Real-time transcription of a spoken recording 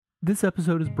This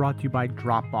episode is brought to you by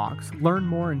Dropbox. Learn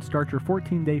more and start your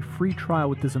 14-day free trial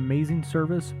with this amazing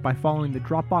service by following the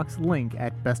Dropbox link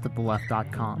at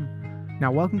bestoftheleft.com.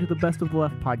 Now, welcome to the Best of the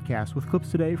Left podcast with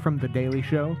clips today from The Daily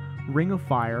Show, Ring of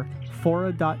Fire,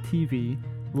 Fora.tv,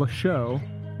 Le Show,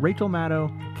 Rachel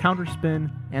Maddow,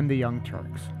 Counterspin, and The Young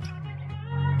Turks.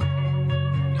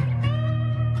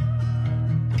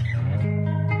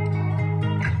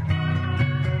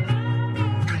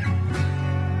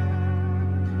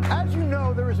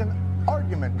 There is an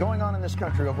argument going on in this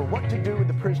country over what to do with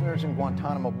the prisoners in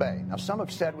Guantanamo Bay. Now, some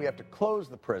have said we have to close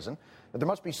the prison, that there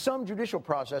must be some judicial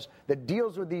process that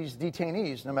deals with these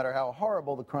detainees, no matter how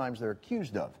horrible the crimes they're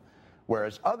accused of.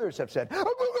 Whereas others have said, booga,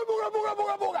 booga, booga,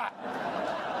 booga, booga.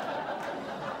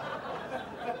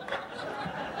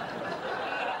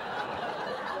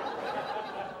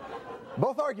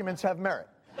 Both arguments have merit.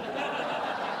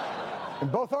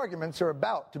 And both arguments are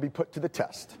about to be put to the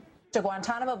test. A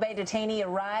Guantanamo Bay detainee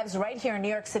arrives right here in New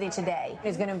York City today.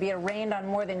 He's going to be arraigned on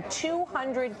more than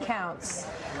 200 counts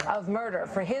of murder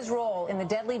for his role in the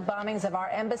deadly bombings of our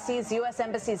embassies, U.S.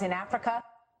 embassies in Africa.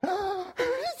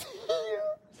 He's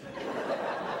here.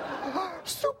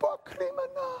 Super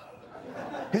criminal.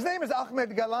 His name is Ahmed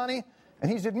Galani, and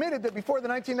he's admitted that before the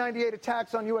 1998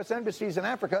 attacks on U.S. embassies in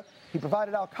Africa, he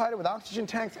provided al-Qaeda with oxygen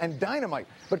tanks and dynamite,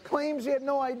 but claims he had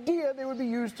no idea they would be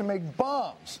used to make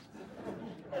bombs.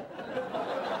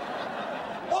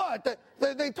 What?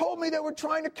 They told me they were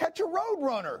trying to catch a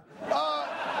roadrunner.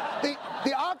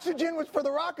 The oxygen was for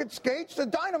the rocket skates. The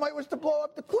dynamite was to blow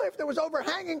up the cliff that was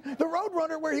overhanging the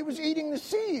roadrunner where he was eating the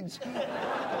seeds.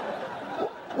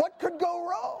 What could go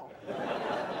wrong?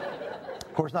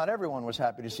 Of course, not everyone was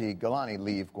happy to see Galani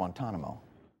leave Guantanamo.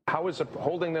 How is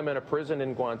holding them in a prison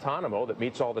in Guantanamo that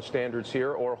meets all the standards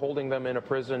here, or holding them in a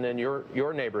prison in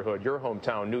your neighborhood, your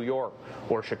hometown, New York,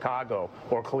 or Chicago,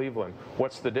 or Cleveland?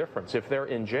 What's the difference? If they're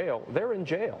in jail, they're in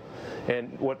jail.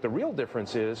 And what the real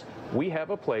difference is, we have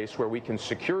a place where we can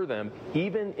secure them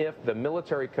even if the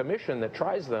military commission that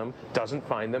tries them doesn't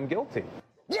find them guilty.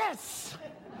 Yes!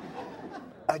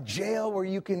 A jail where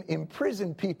you can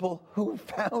imprison people who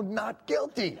found not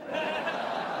guilty.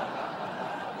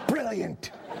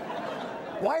 Brilliant.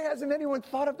 Why hasn't anyone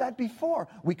thought of that before?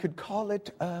 We could call it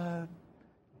a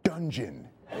dungeon.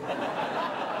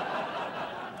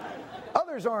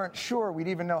 Others aren't sure we'd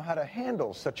even know how to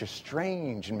handle such a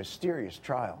strange and mysterious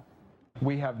trial.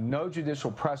 We have no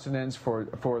judicial precedence for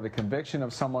the conviction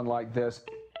of someone like this.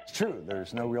 It's true,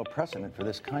 there's no real precedent for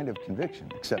this kind of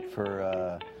conviction, except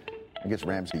for, I guess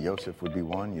Ramzi Youssef would be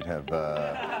one. You'd have,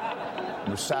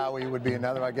 Moussaoui would be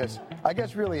another, I guess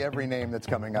really every name that's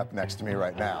coming up next to me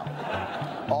right now.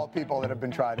 All people that have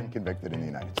been tried and convicted in the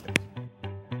United States.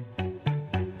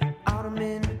 Autumn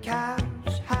in the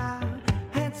couch, how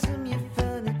handsome your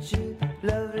furniture,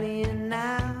 lovely and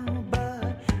now,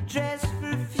 but dressed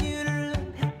for a funeral,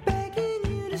 begging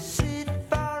you to sit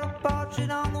for a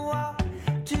portrait on the wall,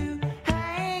 to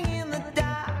hang in the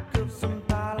dark of some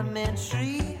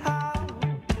parliamentary hall.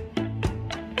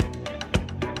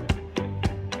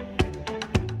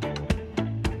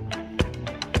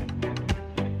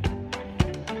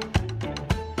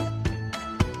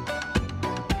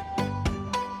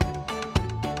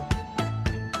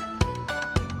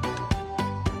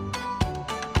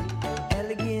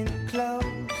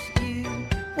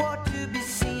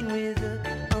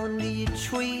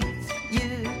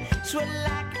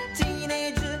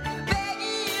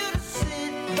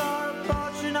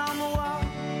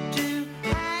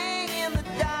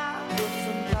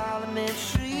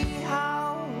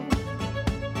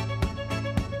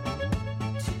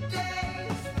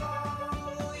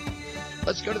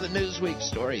 Let's go to the Newsweek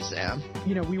story, Sam.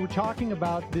 You know, we were talking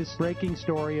about this breaking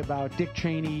story about Dick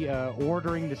Cheney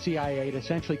ordering the CIA to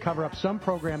essentially cover up some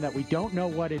program that we don't know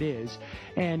what it is.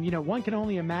 And, you know, one can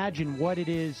only imagine what it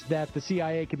is that the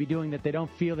CIA could be doing that they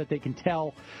don't feel that they can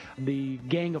tell the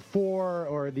Gang of Four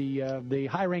or the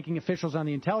high-ranking officials on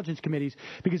the intelligence committees,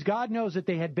 because God knows that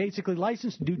they had basically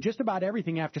licensed to do just about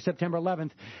everything after September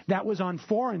 11th that was on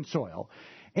foreign soil.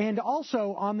 And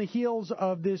also, on the heels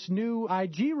of this new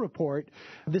IG report,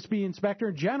 this being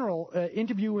Inspector General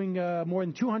interviewing more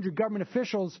than 200 government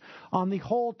officials on the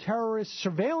whole terrorist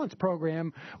surveillance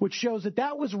program, which shows that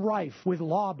that was rife with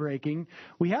law breaking.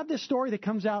 We have this story that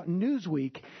comes out in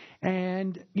Newsweek,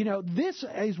 and, you know, this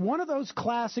is one of those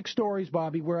classic stories,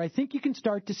 Bobby, where I think you can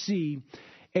start to see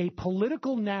a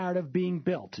political narrative being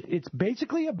built. It's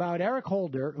basically about Eric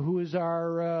Holder, who is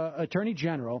our Attorney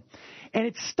General, and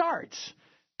it starts...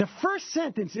 The first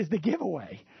sentence is the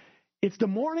giveaway. It's the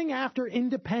morning after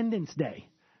Independence Day,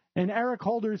 and Eric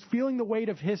Holder is feeling the weight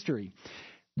of history.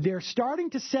 they're starting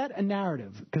to set a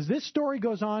narrative, because this story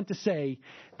goes on to say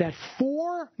that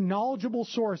 4 knowledgeable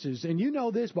sources, and you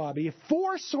know this, Bobby, if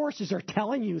 4 sources are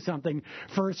telling you something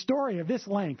for a story of this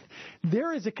length,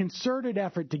 there is a concerted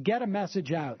effort to get a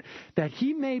message out that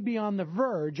he may be on the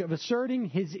verge of asserting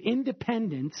his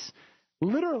independence.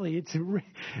 Literally, it's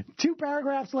 2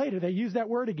 paragraphs later, they use that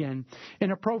word again. In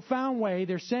a profound way,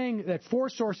 they're saying that 4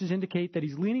 sources indicate that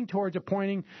he's leaning towards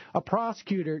appointing a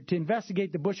prosecutor to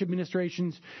investigate the Bush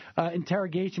administration's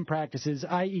interrogation practices,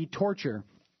 i.e. torture.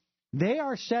 They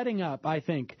are setting up, I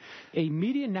think, a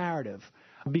media narrative,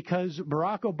 because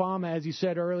Barack Obama, as you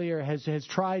said earlier, has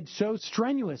tried so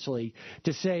strenuously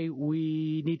to say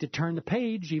we need to turn the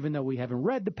page, even though we haven't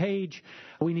read the page.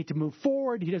 We need to move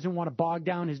forward. He doesn't want to bog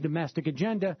down his domestic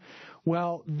agenda.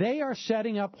 Well, they are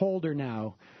setting up Holder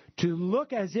now to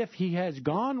look as if he has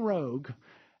gone rogue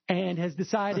and has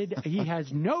decided he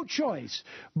has no choice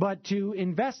but to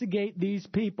investigate these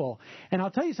people. And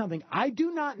I'll tell you something, I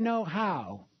do not know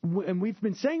how, and we've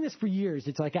been saying this for years,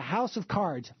 it's like a house of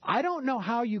cards. I don't know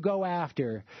how you go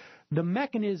after the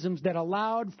mechanisms that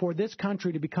allowed for this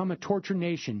country to become a torture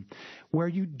nation, where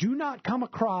you do not come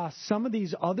across some of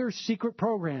these other secret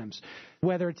programs,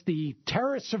 whether it's the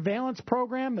terrorist surveillance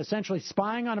program, essentially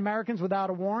spying on Americans without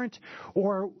a warrant,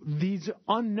 or these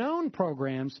unknown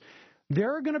programs.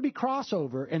 There are going to be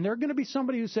crossover, and there are going to be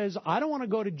somebody who says, I don't want to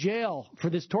go to jail for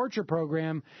this torture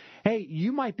program. Hey,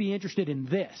 you might be interested in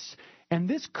this. And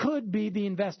this could be the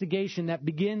investigation that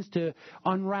begins to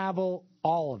unravel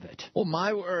all of it. Well,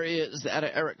 my worry is that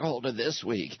Eric Holder this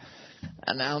week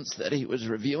announced that he was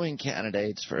reviewing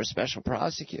candidates for a special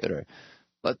prosecutor,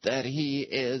 but that he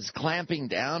is clamping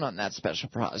down on that special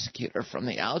prosecutor from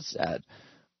the outset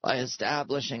by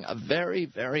establishing a very,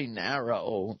 very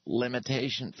narrow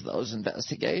limitation for those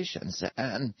investigations.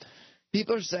 And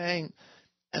people are saying,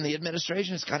 and the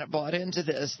administration has kind of bought into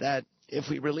this, that if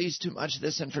we release too much of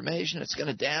this information, it's going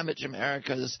to damage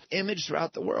America's image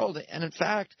throughout the world. And in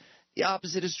fact, the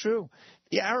opposite is true.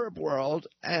 The Arab world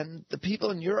and the people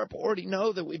in Europe already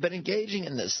know that we've been engaging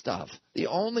in this stuff. The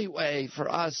only way for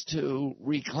us to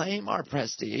reclaim our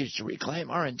prestige, to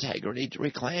reclaim our integrity, to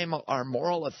reclaim our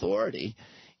moral authority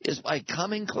is by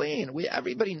coming clean.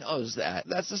 Everybody knows that.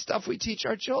 That's the stuff we teach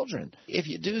our children. If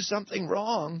you do something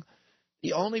wrong,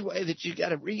 the only way that you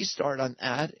get a restart on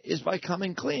that is by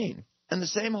coming clean. And the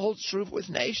same holds true with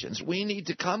nations. We need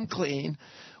to come clean.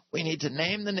 We need to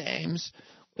name the names.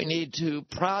 We need to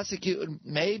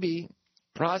maybe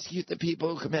prosecute the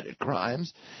people who committed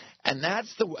crimes. And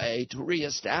that's the way to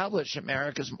reestablish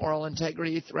America's moral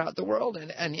integrity throughout the world.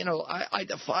 And you know, I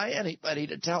defy anybody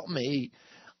to tell me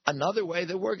another way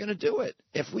that we're going to do it.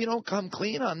 If we don't come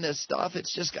clean on this stuff,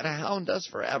 it's just going to hound us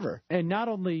forever. And not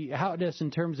only hound us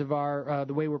in terms of our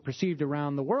the way we're perceived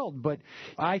around the world, but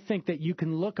I think that you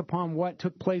can look upon what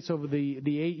took place over the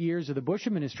 8 years of the Bush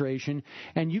administration,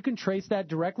 and you can trace that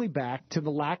directly back to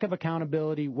the lack of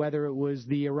accountability, whether it was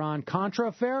the Iran-Contra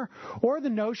affair or the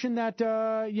notion that,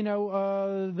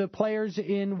 the players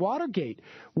in Watergate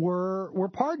were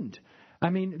pardoned. I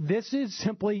mean, this is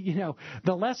simply,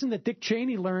 the lesson that Dick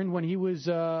Cheney learned when he was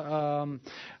in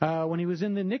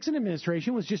the Nixon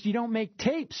administration was just you don't make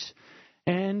tapes.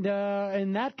 And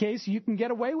in that case, you can get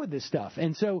away with this stuff.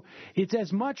 And so it's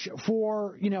as much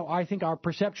for, I think our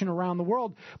perception around the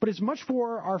world, but as much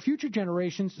for our future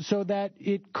generations so that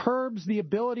it curbs the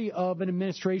ability of an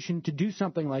administration to do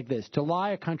something like this, to lie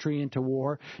a country into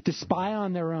war, to spy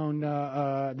on their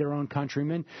own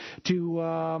countrymen,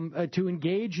 to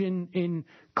engage in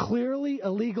clearly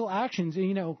illegal actions.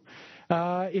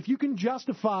 If you can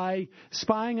justify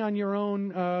spying on your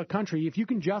own country, if you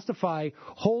can justify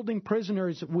holding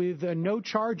prisoners with no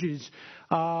charges,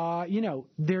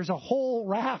 there's a whole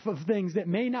raft of things that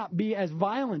may not be as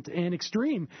violent and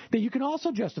extreme that you can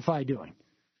also justify doing.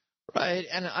 Right,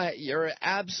 and you're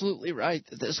absolutely right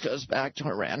that this goes back to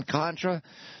Iran-Contra.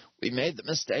 We made the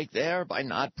mistake there by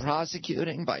not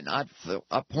prosecuting, by not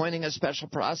appointing a special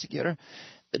prosecutor.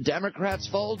 The Democrats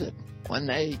folded when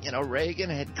Reagan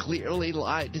had clearly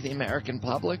lied to the American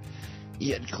public. He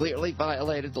had clearly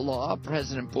violated the law.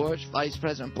 President Bush, Vice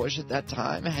President Bush at that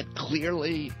time, had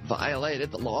clearly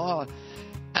violated the law.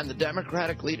 And the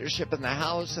Democratic leadership in the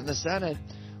House and the Senate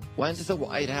went to the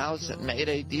White House and made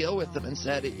a deal with them and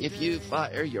said, if you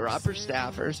fire your upper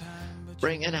staffers,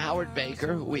 bring in Howard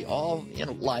Baker, who we all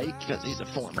like because he's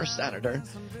a former senator,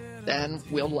 then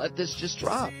we'll let this just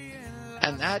drop.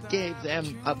 And that gave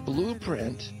them a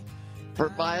blueprint for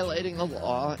violating the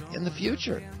law in the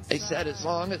future. They said as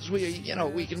long as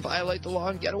we can violate the law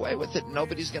and get away with it,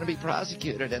 nobody's going to be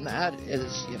prosecuted. And that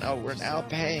is, we're now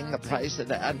paying the price of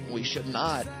that. We should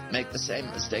not make the same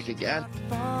mistake again.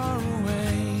 Far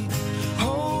away.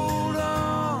 Hold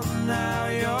on, now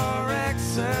your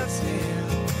exit's here.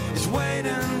 It's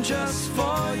waiting just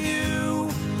for you.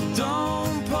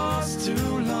 Don't pause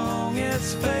too long,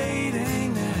 it's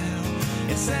fading now.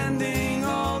 It's ending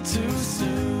all too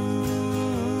soon.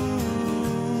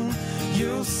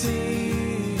 You'll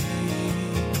see.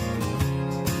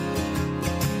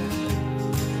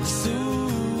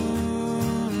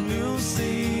 Soon you'll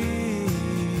see.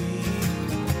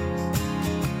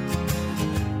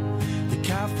 Your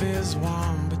coffee's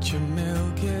warm, but your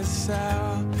milk is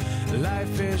sour.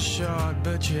 Life is short,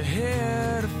 but you're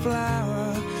here to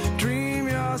flower. Dream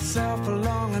yourself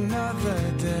along another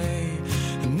day.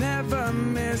 Never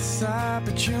miss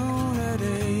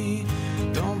opportunity.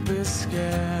 Don't be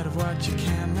scared of what you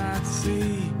cannot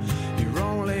see. Your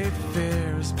only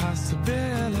fear is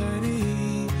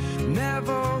possibility.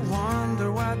 Never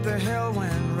wonder what the hell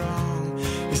went wrong.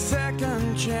 Your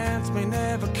second chance may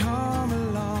never come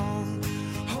along.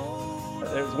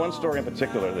 There's one story in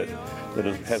particular that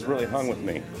has really hung with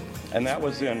me, and that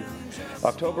was in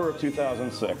October of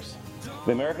 2006.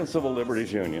 The American Civil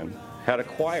Liberties Union had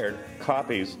acquired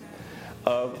copies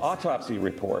of autopsy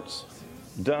reports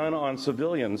done on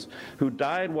civilians who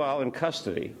died while in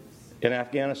custody in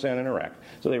Afghanistan and Iraq.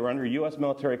 So they were under U.S.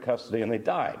 military custody and they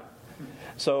died.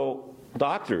 So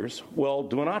doctors will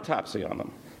do an autopsy on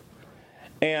them.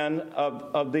 And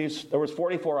of these, there was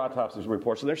 44 autopsy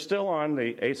reports, and they're still on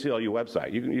the ACLU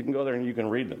website. You can go there and you can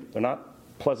read them. They're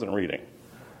not pleasant reading.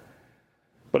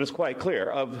 But it's quite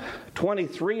clear. Of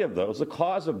 23 of those, the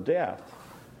cause of death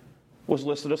was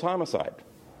listed as homicide.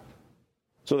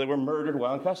 So they were murdered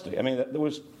while in custody. I mean, it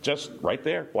was just right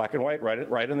there, black and white,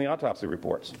 right in the autopsy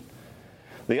reports.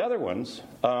 The other ones,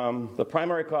 the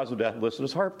primary cause of death listed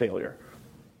as heart failure.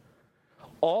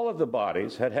 All of the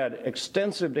bodies had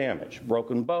extensive damage,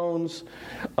 broken bones,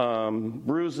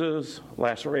 bruises,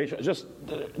 lacerations. Just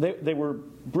they were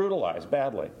brutalized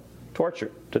badly,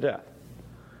 tortured to death.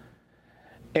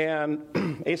 And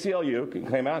ACLU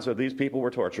came out and said these people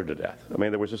were tortured to death. I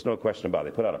mean, there was just no question about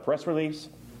it. They put out a press release.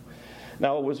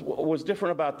 Now, what was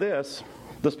different about this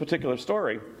particular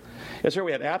story is here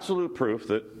we had absolute proof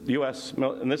that U.S.,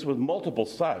 and this was multiple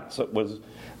sites, it was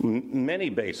many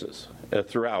bases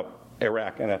throughout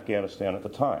Iraq and Afghanistan at the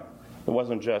time. It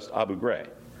wasn't just Abu Ghraib.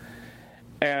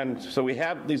 And so we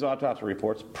have these autopsy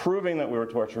reports proving that we were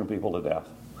torturing people to death.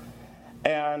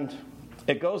 And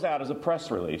it goes out as a press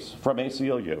release from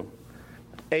ACLU.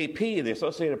 AP, the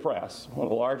Associated Press, one of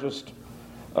the largest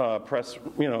press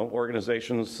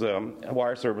organizations,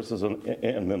 wire services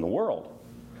in the world,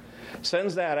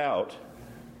 sends that out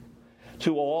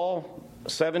to all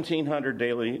 1,700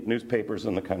 daily newspapers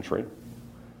in the country,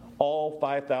 all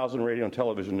 5,000 radio and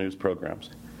television news programs.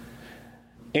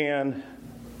 And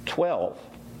 12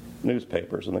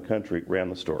 newspapers in the country ran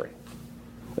the story.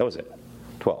 That was it,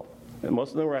 12. And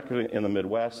most of them were actually in the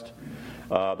Midwest.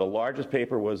 The largest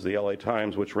paper was the LA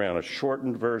Times, which ran a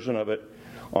shortened version of it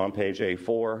on page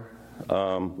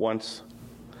A4 once.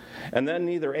 And then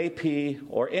neither AP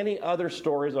or any other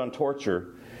stories on torture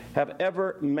have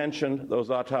ever mentioned those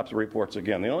autopsy reports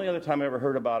again. The only other time I ever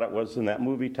heard about it was in that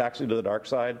movie, Taxi to the Dark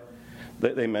Side.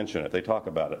 They mention it, they talk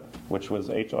about it, which was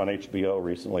on HBO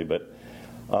recently, but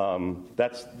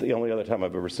that's the only other time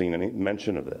I've ever seen any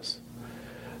mention of this.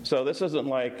 So this isn't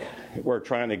like we're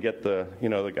trying to get the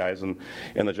guys in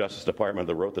the Justice Department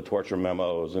that wrote the torture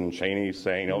memos and Cheney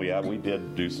saying, oh yeah, we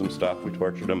did do some stuff, we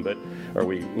tortured them, or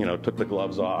we took the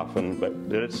gloves off, but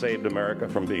did it save America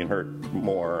from being hurt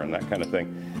more and that kind of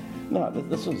thing? No,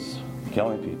 this is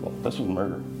killing people. This was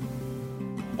murder.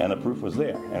 And the proof was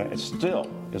there. And it still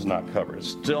is not covered. It's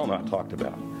still not talked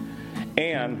about.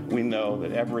 And we know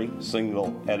that every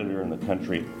single editor in the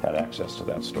country had access to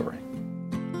that story.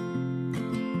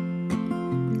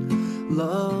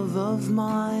 Love of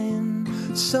mine,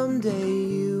 someday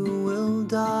you will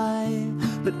die,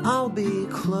 but I'll be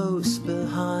close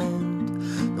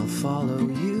behind. I'll follow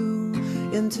you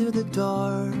into the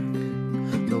dark,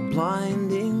 no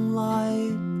blinding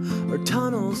light or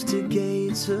tunnels to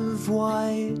gates of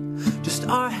white, just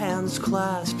our hands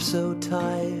clasped so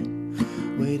tight,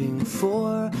 waiting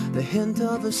for the hint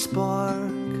of a spark.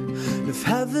 And if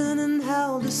heaven and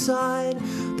hell decide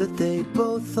that they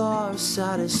both are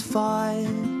satisfied,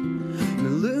 and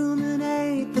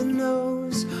illuminate the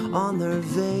nose on their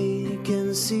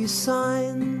vacancy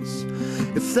signs,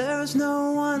 if there's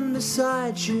no one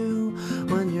beside you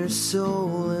when your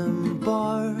soul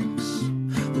embarks,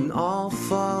 then I'll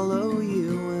follow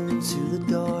you into the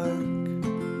dark.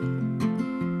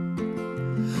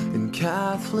 In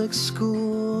Catholic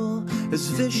school, as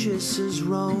vicious as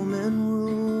Roman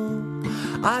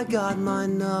rule, I got my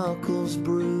knuckles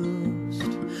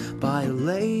bruised by a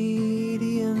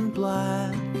lady in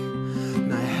black,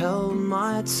 and I held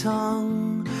my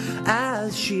tongue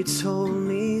as she told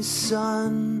me,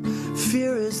 son,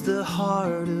 fear is the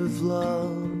heart of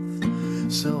love.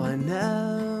 So I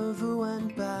never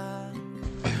went back.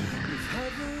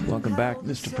 Welcome back,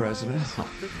 Mr. President.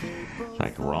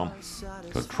 Thank you, Rom.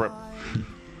 Good trip.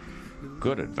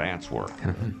 Good advance work.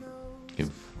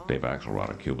 Give Dave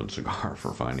Axelrod a Cuban cigar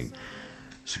for finding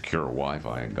secure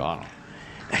Wi-Fi in Ghana.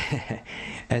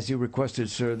 As you requested,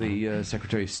 sir, the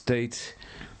Secretary of State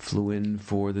flew in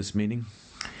for this meeting.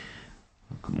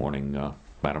 Good morning,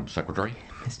 Madam Secretary.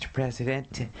 Mr.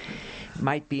 President,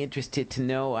 might be interested to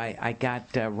know I got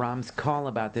Rom's call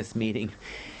about this meeting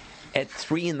at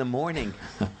 3 in the morning.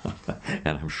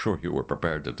 And I'm sure you were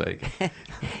prepared to take it.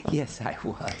 Yes, I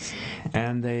was.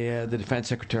 And the Defense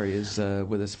Secretary is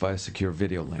with us via secure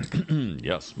video link.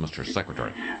 Yes, Mr.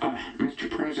 Secretary. Mr.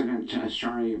 President,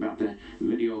 sorry about the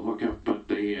video hookup, but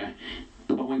the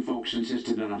Boeing folks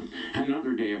insisted on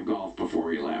another day of golf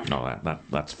before you left. No,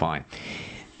 that's fine.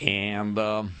 And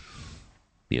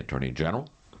the Attorney General?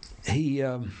 He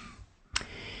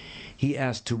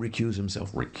asked to recuse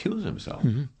himself. Recuse himself?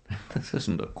 Mm-hmm. This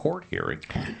isn't a court hearing.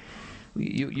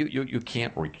 You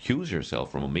can't recuse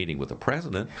yourself from a meeting with the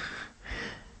president,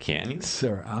 can you?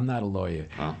 Sir, I'm not a lawyer.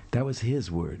 Oh. That was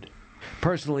his word.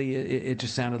 Personally, it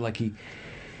just sounded like he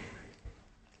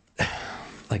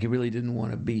really didn't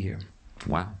want to be here.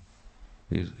 Wow.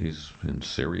 He's in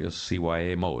serious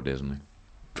CYA mode, isn't he?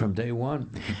 From day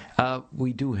one.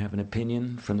 We do have an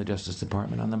opinion from the Justice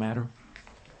Department on the matter.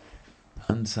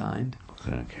 Unsigned.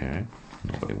 Okay.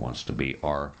 Nobody wants to be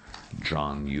our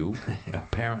John Yoo.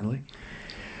 Apparently.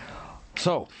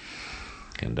 So,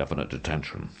 indefinite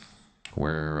detention.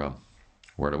 Where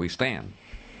do we stand?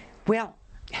 Well,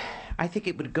 I think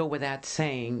it would go without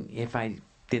saying if I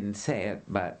didn't say it,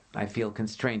 but I feel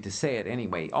constrained to say it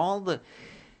anyway. All the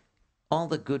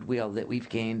goodwill that we've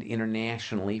gained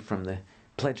internationally from the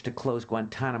pledge to close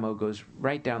Guantanamo goes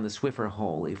right down the Swiffer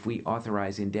hole if we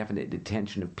authorize indefinite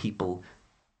detention of people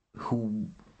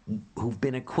who've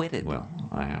been acquitted. Well,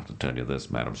 I have to tell you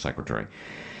this, Madam Secretary.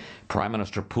 Prime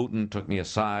Minister Putin took me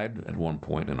aside at one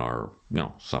point in our,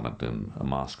 summit in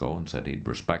Moscow and said he'd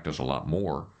respect us a lot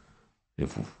more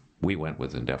if we went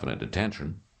with indefinite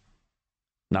detention.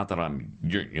 Not that I'm,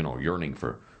 yearning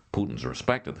for Putin's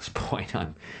respect at this point.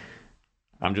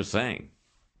 I'm just saying.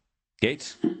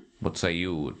 Gates, what say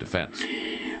you, defense?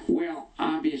 Well,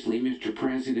 obviously, Mr.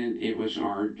 President, it was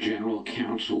our general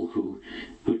counsel who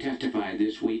testified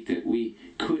this week that we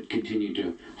could continue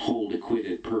to hold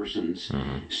acquitted persons.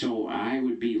 Mm-hmm. So I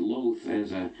would be loath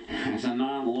as a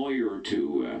non-lawyer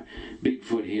to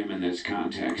Bigfoot him in this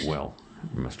context. Well,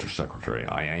 Mr. Secretary,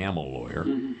 I am a lawyer,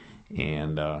 mm-hmm.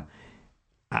 and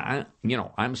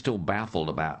I'm still baffled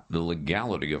about the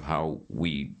legality of how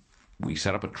we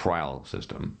set up a trial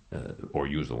system, or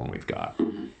use the one we've got.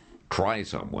 Mm-hmm.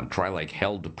 Try like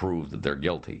hell to prove that they're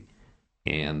guilty,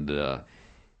 and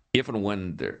if and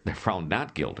when they're found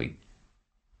not guilty,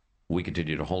 we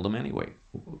continue to hold them anyway.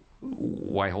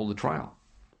 Why hold the trial?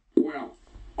 Well,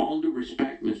 all due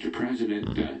respect, Mr. President,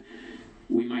 mm-hmm.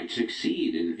 We might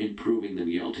succeed in proving them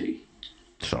guilty.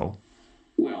 So?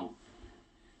 Well,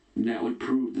 that would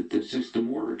prove that the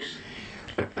system works.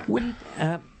 Wouldn't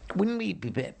we be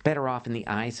better off in the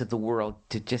eyes of the world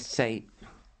to just say,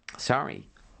 sorry,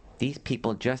 these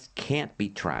people just can't be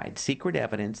tried. Secret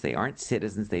evidence, they aren't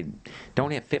citizens, they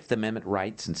don't have Fifth Amendment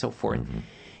rights and so forth. Mm-hmm.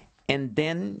 And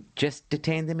then just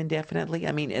detain them indefinitely?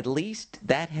 I mean, at least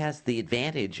that has the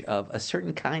advantage of a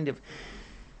certain kind of,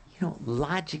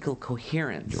 logical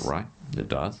coherence. You're right, it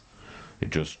does.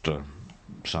 It just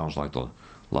sounds like the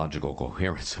logical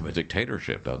coherence of a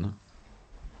dictatorship, doesn't it?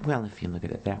 Well, if you look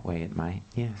at it that way, it might,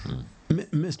 yes.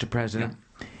 Mr. President,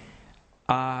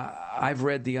 I've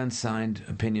read the unsigned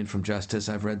opinion from Justice.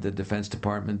 I've read the Defense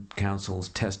Department counsel's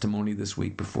testimony this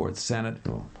week before the Senate.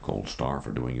 Well, gold star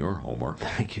for doing your homework.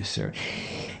 Thank you, sir.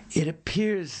 It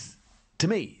appears to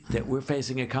me that we're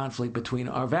facing a conflict between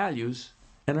our values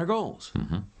and our goals.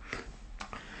 Mm-hmm.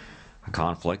 A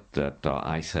conflict that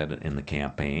I said in the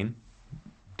campaign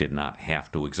did not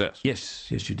have to exist. Yes,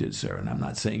 you did, sir. And I'm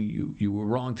not saying you were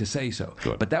wrong to say so.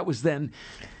 Good. But that was then,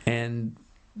 and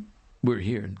we're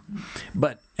here.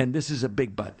 But, and this is a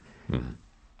big but, mm-hmm.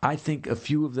 I think a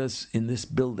few of us in this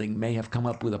building may have come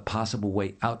up with a possible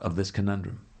way out of this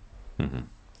conundrum. Mm-hmm.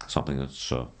 Something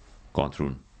that's gone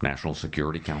through National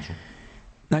Security Council?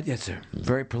 Not yet, sir.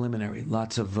 Very preliminary.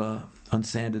 Lots of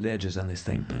unsanded edges on this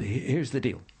thing. But here's the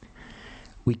deal.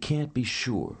 We can't be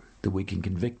sure that we can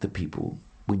convict the people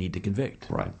we need to convict.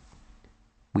 Right.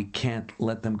 We can't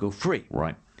let them go free.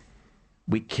 Right.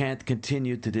 We can't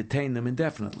continue to detain them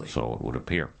indefinitely. So it would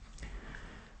appear.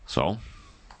 So,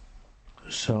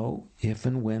 if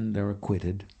and when they're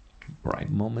acquitted, right,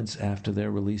 moments after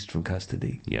they're released from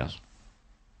custody, yes,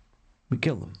 we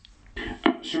kill them.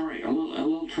 Sorry, a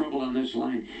little trouble on this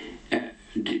line.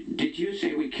 Did you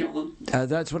say we kill them?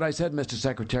 That's what I said, Mr.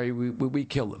 Secretary. We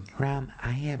kill them. Ram,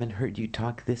 I haven't heard you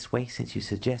talk this way since you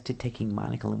suggested taking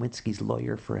Monica Lewinsky's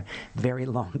lawyer for a very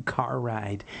long car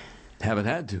ride. Haven't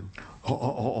had to.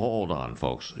 Hold on,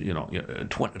 folks.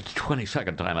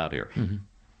 20-second time out here. Mm-hmm.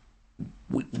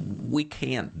 We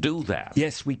can't do that.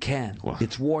 Yes, we can. What?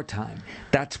 It's wartime.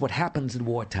 That's what happens in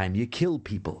wartime. You kill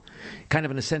people. Kind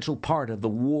of an essential part of the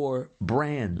war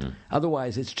brand.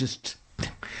 Otherwise, it's just, I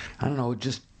don't know,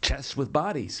 just chests with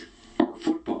bodies. Or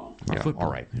football. Yeah, football.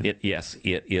 All right. Yeah.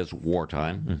 It is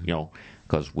wartime,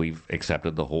 because we've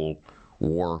accepted the whole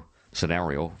war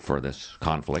scenario for this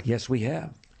conflict. Yes, we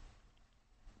have.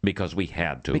 Because we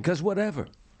had to. Because whatever.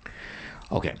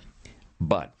 Okay.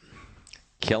 But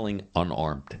killing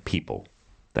unarmed people,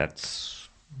 that's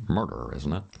murder,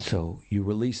 isn't it? So you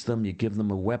release them, you give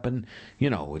them a weapon.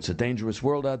 It's a dangerous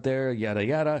world out there, yada,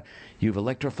 yada. You've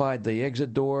electrified the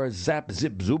exit door, zap,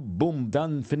 zip, zoop, boom,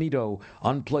 done, finito.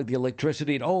 Unplug the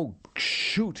electricity, and oh,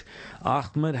 shoot,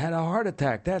 Ahmed had a heart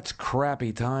attack. That's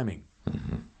crappy timing.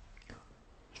 Mm-hmm.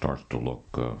 Starts to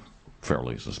look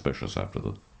fairly suspicious after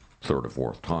the third or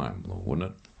fourth time,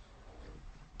 wouldn't it?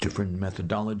 Different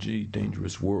methodology,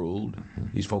 dangerous world.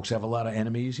 These folks have a lot of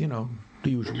enemies, the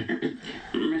usual.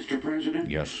 Mr.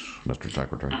 President? Yes, Mr.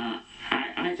 Secretary.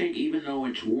 I think even though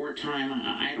it's wartime,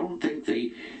 I don't think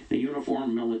the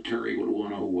uniformed military would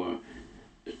want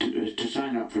to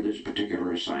sign up for this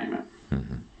particular assignment.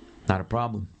 Mm-hmm. Not a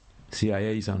problem.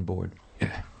 CIA's on board.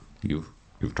 Yeah.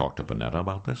 You've talked to Panetta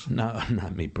about this? No,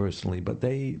 not me personally, but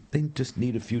they just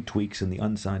need a few tweaks in the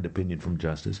unsigned opinion from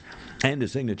Justice and a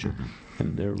signature,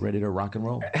 and they're ready to rock and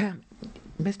roll.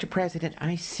 Mr. President,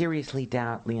 I seriously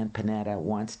doubt Leon Panetta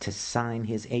wants to sign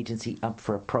his agency up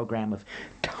for a program of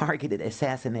targeted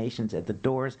assassinations at the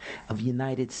doors of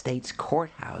United States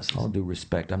courthouses. All due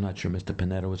respect, I'm not sure Mr.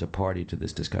 Panetta was a party to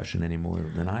this discussion any more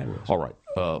than I was. All right,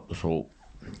 so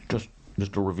just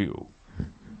to review.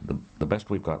 The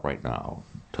best we've got right now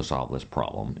to solve this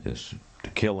problem is to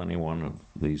kill any one of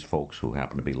these folks who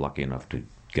happen to be lucky enough to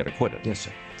get acquitted. Yes,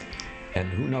 sir. And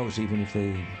who knows, even if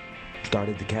they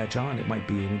started to catch on, it might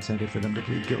be an incentive for them to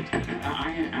plead guilty. I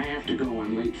have to go.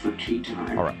 I'm late for tea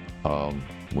time. All right.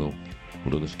 We'll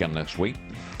do this again next week,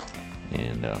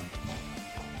 and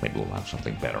maybe we'll have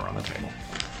something better on the table.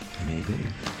 Maybe.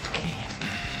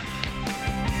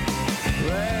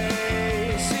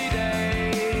 Racy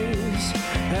days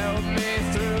help me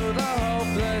through the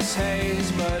hopeless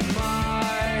haze, but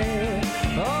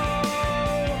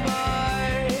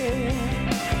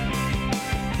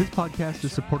This podcast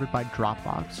is supported by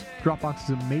Dropbox. Dropbox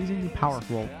is amazingly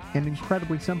powerful and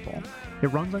incredibly simple. It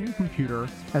runs on your computer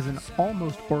as an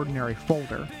almost ordinary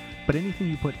folder, but anything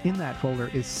you put in that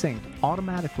folder is synced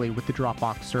automatically with the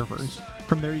Dropbox servers.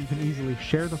 From there you can easily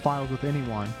share the files with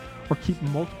anyone or keep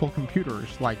multiple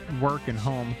computers, like work and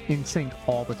home, in sync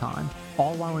all the time,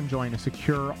 all while enjoying a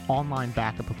secure online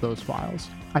backup of those files.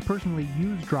 I personally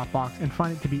use Dropbox and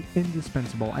find it to be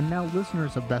indispensable, and now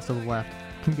listeners of Best of the Left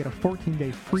can get a 14-day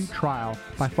free trial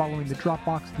by following the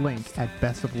Dropbox link at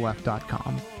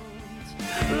bestoftheleft.com.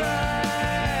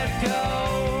 let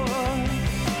go.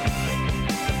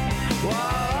 While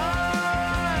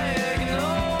I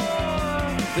ignore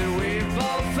that we've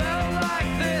all felt like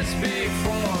this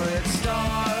before it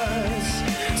starts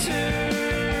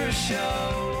to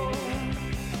show.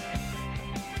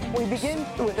 We begin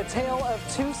with a tale of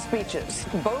two speeches,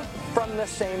 both from the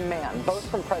same man, both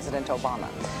from President Obama.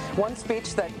 One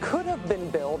speech that could have been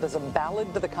billed as a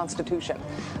ballad to the Constitution,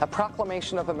 a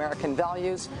proclamation of American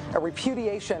values, a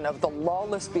repudiation of the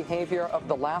lawless behavior of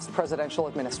the last presidential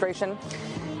administration,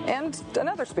 and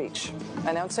another speech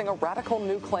announcing a radical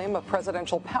new claim of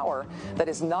presidential power that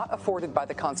is not afforded by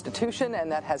the Constitution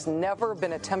and that has never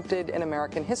been attempted in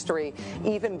American history,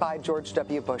 even by George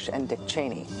W. Bush and Dick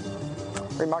Cheney.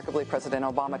 Remarkably, President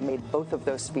Obama made both of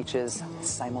those speeches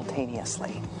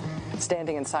simultaneously.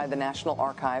 Standing inside the National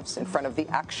Archives in front of the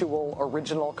actual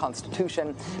original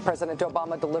Constitution, President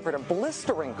Obama delivered a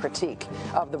blistering critique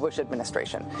of the Bush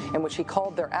administration, in which he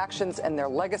called their actions and their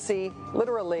legacy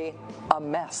literally a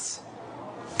mess.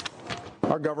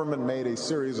 Our government made a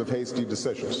series of hasty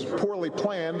decisions. Poorly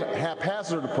planned,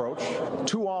 haphazard approach.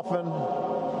 Too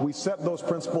often, we set those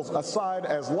principles aside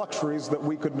as luxuries that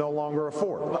we could no longer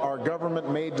afford. Our government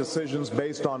made decisions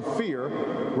based on fear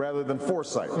rather than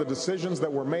foresight. The decisions that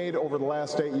were made over the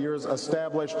last 8 years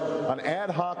established an ad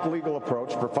hoc legal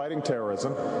approach for fighting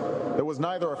terrorism that was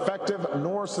neither effective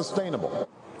nor sustainable.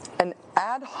 An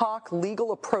ad hoc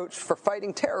legal approach for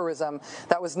fighting terrorism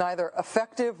that was neither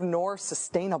effective nor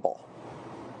sustainable.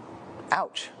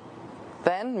 Ouch.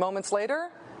 Then, moments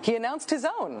later, he announced his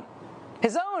own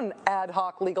ad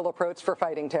hoc legal approach for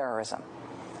fighting terrorism.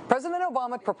 President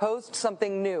Obama proposed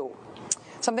something new,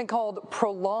 something called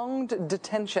prolonged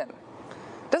detention.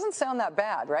 Doesn't sound that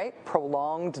bad, right?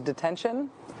 Prolonged detention.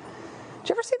 Did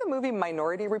you ever see the movie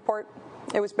Minority Report?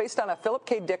 It was based on a Philip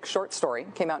K. Dick short story.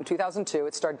 It came out in 2002.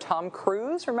 It starred Tom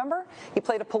Cruise, remember? He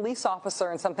played a police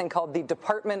officer in something called the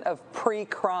Department of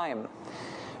Pre-Crime.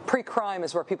 Pre-crime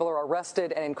is where people are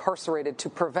arrested and incarcerated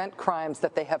to prevent crimes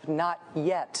that they have not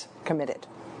yet committed.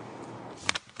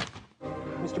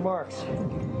 Mr. Marks,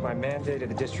 by mandate of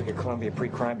the District of Columbia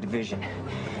Pre-Crime Division,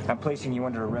 I'm placing you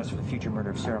under arrest for the future murder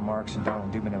of Sarah Marks and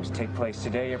Donald Dubin. Take place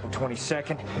today, April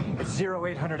 22nd, at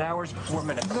 0800 hours, 4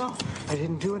 minutes. No, I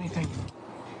didn't do anything.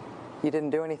 You didn't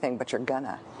do anything, but you're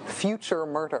gonna. Future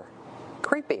murder.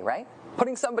 Creepy, right?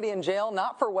 Putting somebody in jail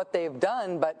not for what they've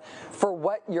done, but for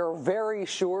what you're very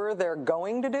sure they're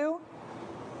going to do?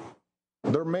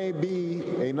 There may be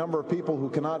a number of people who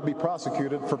cannot be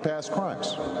prosecuted for past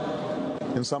crimes.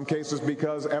 In some cases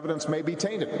because evidence may be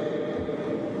tainted,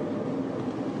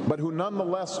 but who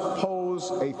nonetheless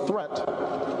pose a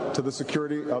threat to the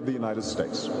security of the United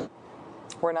States.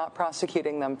 We're not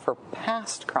prosecuting them for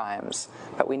past crimes,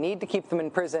 but we need to keep them in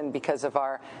prison because of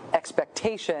our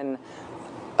expectation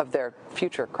of their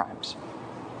future crimes.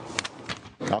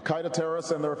 Al-Qaeda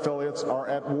terrorists and their affiliates are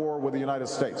at war with the United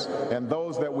States, and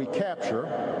those that we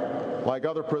capture, like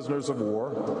other prisoners of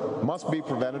war, must be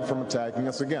prevented from attacking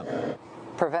us again.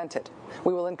 Prevented.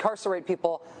 We will incarcerate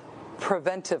people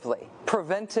preventively.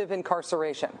 Preventive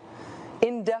incarceration.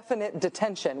 Indefinite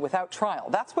detention without trial.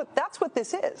 That's what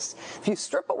this is. If you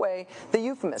strip away the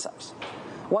euphemisms.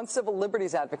 One civil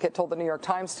liberties advocate told the New York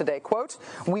Times today, quote,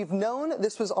 "We've known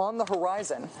this was on the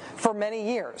horizon for many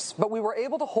years, but we were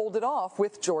able to hold it off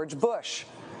with George Bush.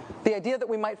 The idea that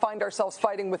we might find ourselves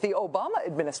fighting with the Obama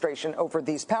administration over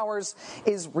these powers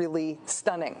is really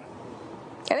stunning."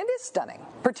 And it is stunning,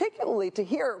 particularly to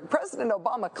hear President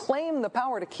Obama claim the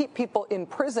power to keep people in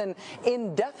prison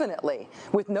indefinitely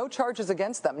with no charges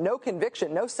against them, no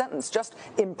conviction, no sentence, just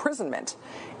imprisonment.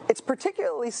 It's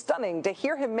particularly stunning to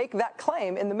hear him make that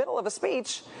claim in the middle of a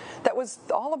speech that was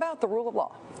all about the rule of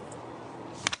law.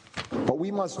 But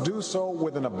we must do so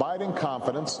with an abiding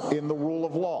confidence in the rule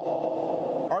of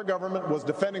law. Our government was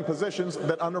defending positions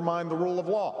that undermine the rule of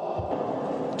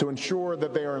law to ensure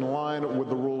that they are in line with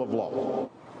the rule of law.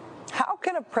 How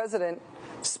can a president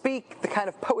speak the kind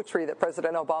of poetry that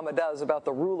President Obama does about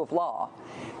the rule of law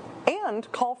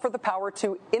and call for the power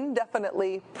to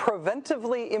indefinitely,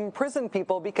 preventively imprison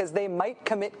people because they might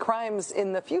commit crimes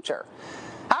in the future?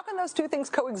 How can those two things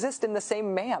coexist in the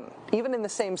same man, even in the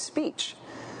same speech?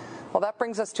 Well, that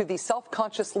brings us to the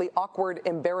self-consciously awkward,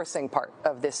 embarrassing part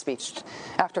of this speech.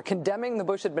 After condemning the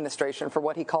Bush administration for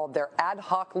what he called their ad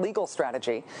hoc legal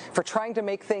strategy, for trying to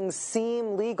make things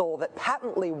seem legal that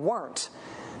patently weren't,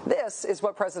 this is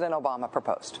what President Obama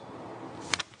proposed.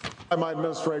 My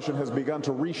administration has begun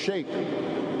to reshape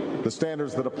the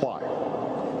standards that apply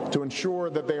to ensure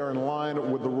that they are in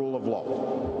line with the rule of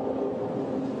law.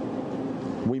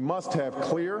 We must have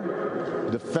clear,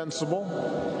 defensible,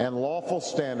 and lawful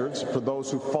standards for those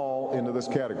who fall into this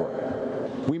category.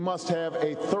 We must have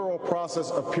a thorough process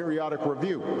of periodic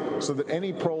review so that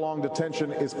any prolonged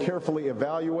detention is carefully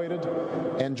evaluated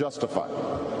and justified.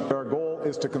 Our goal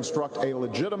is to construct a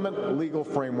legitimate legal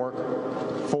framework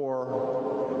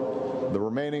for the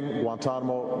remaining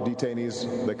Guantanamo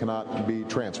detainees that cannot be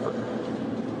transferred.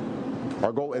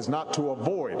 Our goal is not to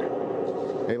avoid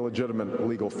a legitimate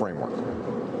legal framework.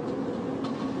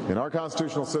 In our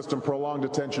constitutional system, prolonged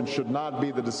detention should not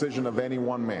be the decision of any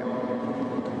one man.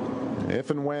 If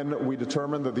and when we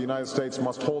determine that the United States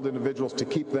must hold individuals to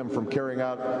keep them from carrying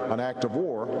out an act of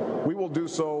war, we will do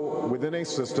so within a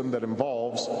system that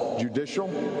involves judicial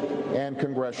and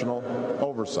congressional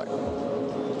oversight.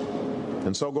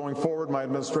 And so going forward, my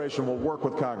administration will work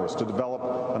with Congress to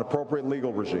develop an appropriate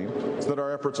legal regime so that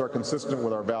our efforts are consistent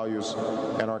with our values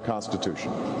and our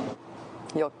Constitution.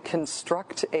 You'll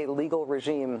construct a legal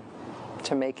regime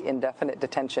to make indefinite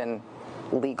detention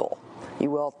legal.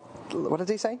 You will, what did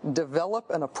he say?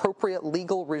 Develop an appropriate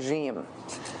legal regime.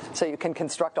 So you can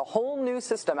construct a whole new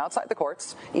system outside the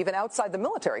courts, even outside the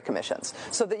military commissions,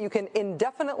 so that you can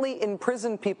indefinitely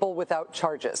imprison people without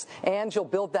charges. And you'll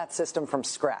build that system from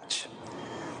scratch.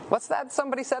 What's that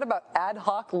somebody said about ad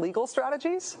hoc legal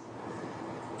strategies?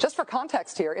 Just for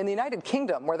context here, in the United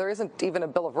Kingdom, where there isn't even a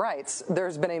Bill of Rights,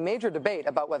 there's been a major debate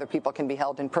about whether people can be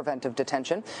held in preventive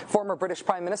detention. Former British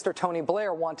Prime Minister Tony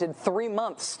Blair wanted 3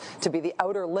 months to be the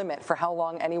outer limit for how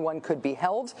long anyone could be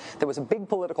held. There was a big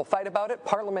political fight about it.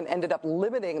 Parliament ended up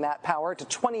limiting that power to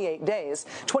 28 days.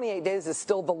 28 days is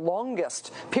still the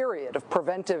longest period of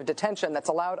preventive detention that's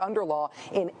allowed under law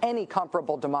in any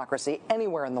comparable democracy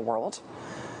anywhere in the world.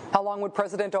 How long would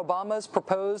President Obama's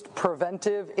proposed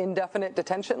preventive indefinite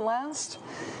detention last?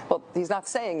 Well, he's not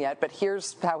saying yet, but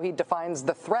here's how he defines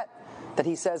the threat that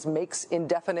he says makes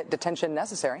indefinite detention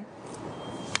necessary.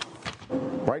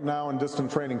 Right now, in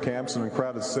distant training camps and in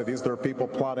crowded cities, there are people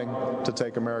plotting to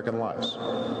take American lives.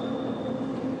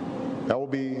 That will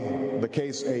be the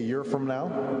case a year from now,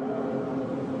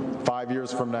 5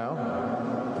 years from now,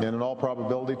 and in all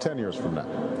probability, 10 years from now.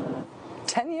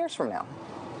 10 years from now.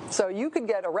 So you could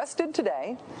get arrested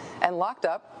today and locked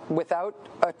up without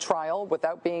a trial,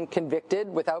 without being convicted,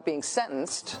 without being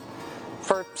sentenced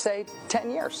for, say,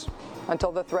 10 years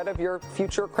until the threat of your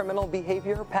future criminal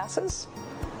behavior passes.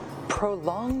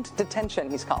 Prolonged detention,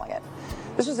 he's calling it.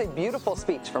 This was a beautiful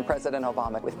speech from President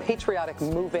Obama with patriotic,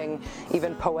 moving,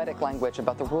 even poetic language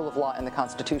about the rule of law and the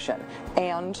Constitution,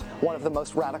 and one of the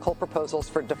most radical proposals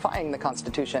for defying the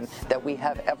Constitution that we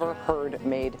have ever heard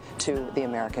made to the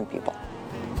American people.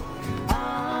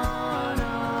 On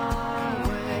our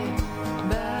way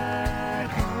back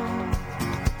home,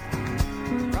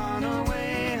 run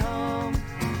away home,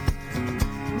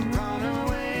 run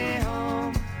away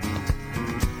home,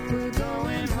 we're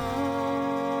going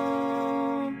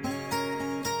home.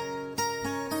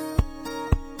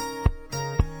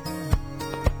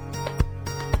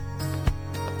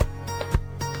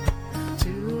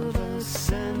 Two of us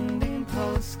sending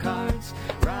postcards,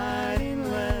 writing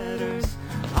letters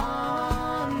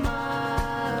on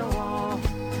my wall.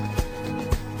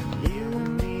 You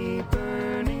and me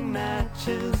burning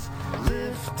matches,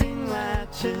 lifting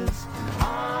latches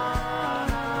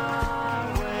on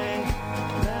our way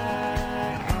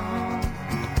back home.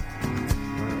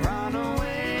 Run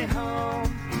away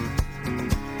home,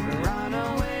 run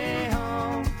away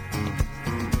home,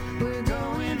 we're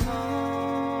going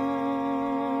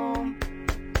home.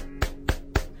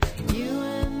 You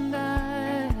and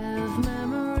I have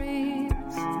memories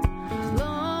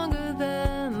longer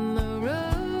than the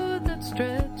road that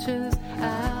stretches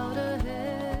out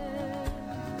ahead.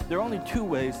 There are only two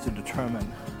ways to determine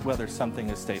whether something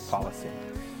is state policy.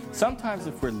 Sometimes,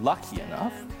 if we're lucky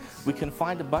enough, we can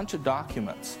find a bunch of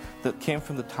documents that came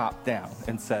from the top down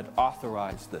and said,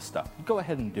 authorize this stuff. Go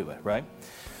ahead and do it, right?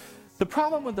 The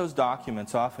problem with those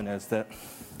documents often is that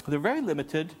they're very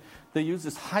limited. They use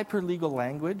this hyper-legal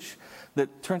language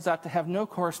that turns out to have no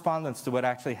correspondence to what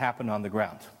actually happened on the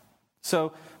ground.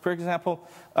 So, for example,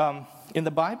 in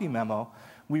the Bybee memo,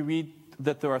 we read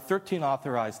that there are 13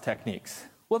 authorized techniques.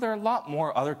 Well, there are a lot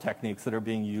more other techniques that are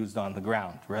being used on the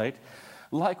ground, right?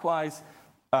 Likewise,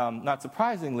 not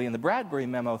surprisingly, in the Bradbury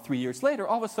memo 3 years later,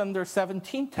 all of a sudden there are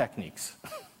 17 techniques,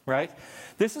 right?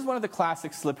 This is one of the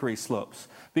classic slippery slopes,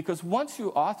 because once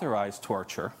you authorize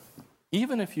torture,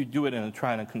 even if you do it in a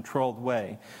trying and controlled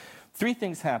way, three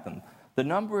things happen. The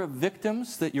number of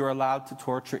victims that you're allowed to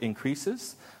torture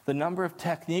increases, the number of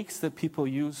techniques that people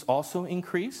use also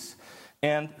increase,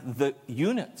 and the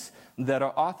units that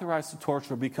are authorized to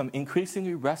torture become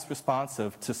increasingly less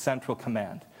responsive to central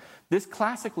command. This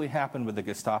classically happened with the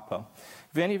Gestapo.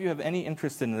 If any of you have any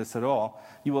interest in this at all,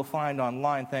 you will find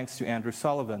online, thanks to Andrew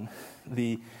Sullivan,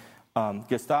 the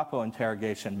Gestapo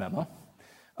interrogation memo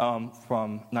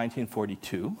from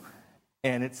 1942.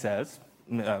 And it says,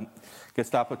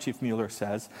 Gestapo Chief Mueller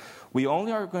says, we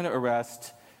only are going to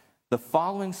arrest the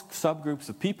following subgroups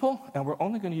of people, and we're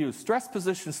only going to use stress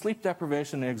position, sleep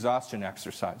deprivation, and exhaustion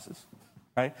exercises.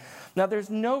 Right? Now, there's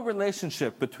no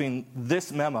relationship between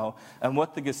this memo and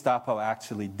what the Gestapo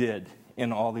actually did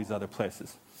in all these other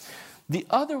places. The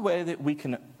other way that we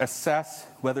can assess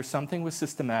whether something was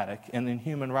systematic, and in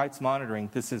human rights monitoring,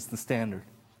 this is the standard,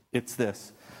 it's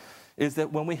this, is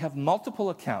that when we have multiple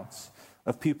accounts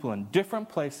of people in different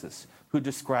places who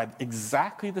describe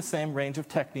exactly the same range of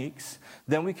techniques,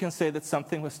 then we can say that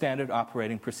something was standard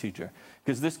operating procedure,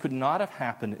 because this could not have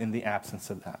happened in the absence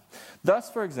of that.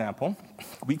 Thus, for example,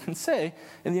 we can say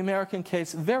in the American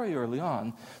case very early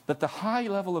on that the high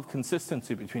level of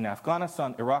consistency between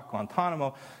Afghanistan, Iraq,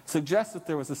 Guantanamo suggests that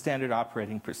there was a standard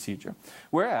operating procedure.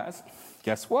 Whereas,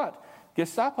 guess what?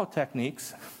 Gestapo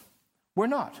techniques We're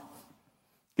not.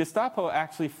 Gestapo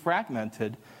actually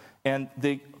fragmented, and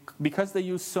because they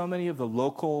used so many of the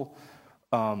local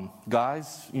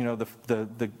guys, you know,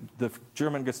 the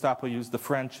German Gestapo used the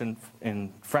French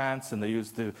in France, and they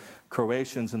used the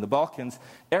Croatians in the Balkans.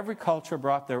 Every culture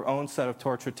brought their own set of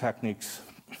torture techniques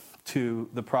to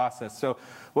the process. So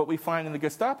what we find in the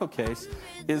Gestapo case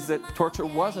is that torture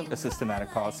wasn't a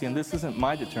systematic policy, and this isn't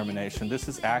my determination. This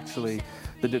is actually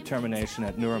the determination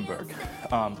at Nuremberg.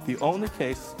 The only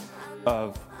case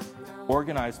of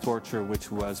organized torture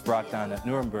which was brought down at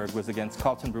Nuremberg was against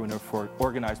Kaltenbrunner for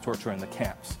organized torture in the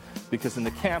camps. Because in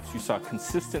the camps you saw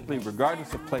consistently,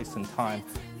 regardless of place and time,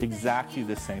 exactly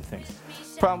the same things.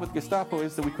 The problem with Gestapo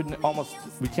is that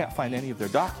we can't find any of their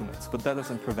documents, but that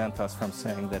doesn't prevent us from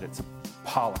saying that it's a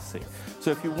policy.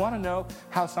 So if you want to know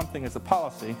how something is a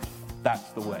policy, that's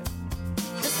the way.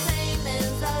 The same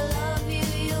as I love you,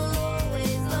 you'll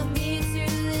always love me too.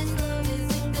 This love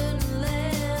isn't gonna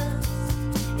last.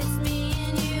 It's me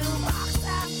and you, box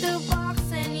after box,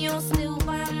 and you're still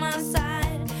by my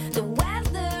side. The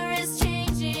weather is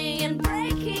changing and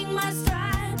breaking my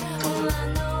stride. Oh,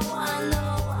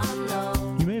 I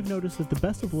know. You may have noticed that the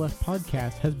Best of the Left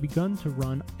podcast has begun to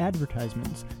run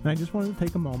advertisements, and I just wanted to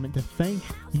take a moment to thank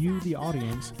you, the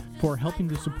audience, for helping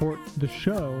to support the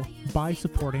show by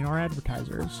supporting our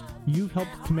advertisers. You've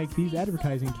helped to make these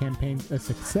advertising campaigns a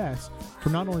success for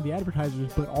not only the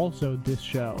advertisers, but also this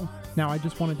show. Now, I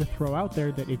just wanted to throw out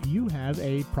there that if you have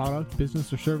a product,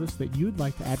 business, or service that you'd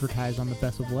like to advertise on the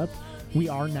Best of the Left, we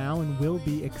are now and will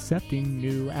be accepting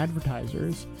new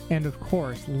advertisers. And of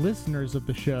course, listeners of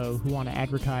the show who want to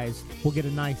advertise will get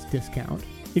a nice discount.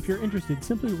 If you're interested,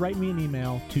 simply write me an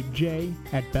email to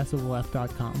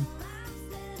j@bestoftheleft.com.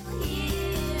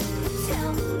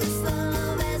 Tell me this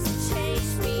love hasn't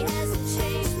changed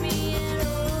me at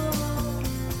all.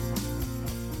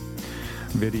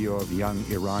 Video of young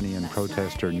Iranian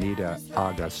protester Nida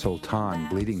Agha Soltan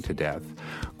bleeding to death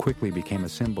quickly became a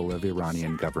symbol of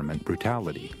Iranian government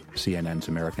brutality. CNN's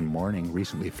American Morning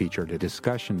recently featured a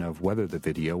discussion of whether the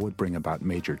video would bring about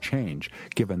major change,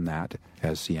 given that,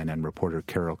 as CNN reporter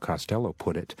Carol Costello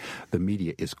put it, the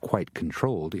media is quite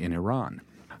controlled in Iran.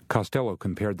 Costello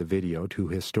compared the video to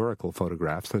historical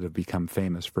photographs that have become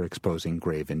famous for exposing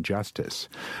grave injustice,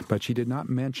 but she did not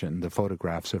mention the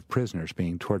photographs of prisoners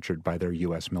being tortured by their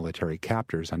U.S. military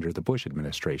captors under the Bush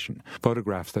administration,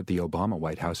 photographs that the Obama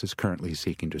White House is currently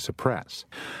seeking to suppress.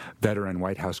 Veteran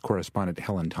White House correspondent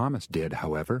Helen Thomas did,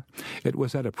 however. It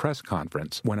was at a press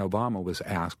conference when Obama was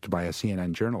asked by a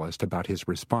CNN journalist about his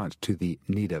response to the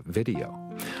Nida video.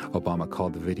 Obama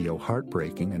called the video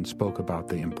heartbreaking and spoke about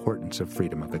the importance of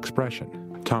freedom of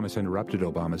expression. Thomas interrupted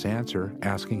Obama's answer,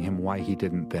 asking him why he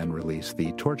didn't then release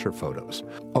the torture photos.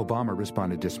 Obama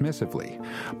responded dismissively,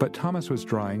 but Thomas was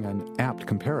drawing an apt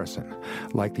comparison.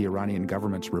 Like the Iranian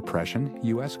government's repression,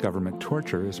 U.S. government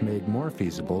torture is made more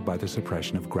feasible by the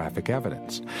suppression of graphic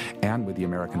evidence. And with the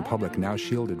American public now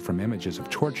shielded from images of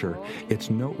torture,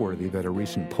 it's noteworthy that a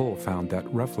recent poll found that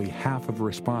roughly half of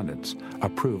respondents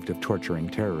approved of torturing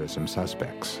terrorism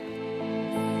suspects.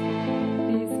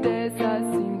 These days I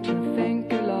seem to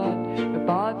think a lot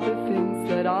about the things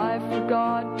that I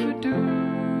forgot to do.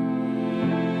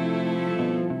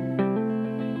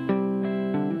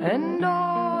 And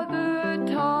all the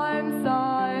times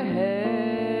I had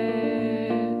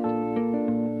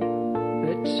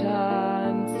the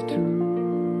chance to.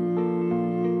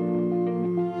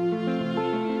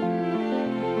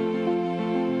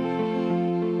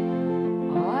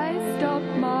 I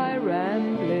stopped my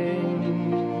rambling.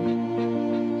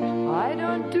 I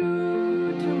don't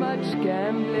do too much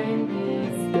gambling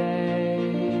these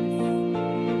days.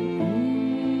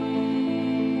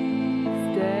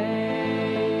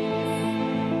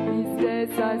 These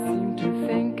days I seem to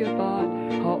think about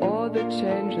how all the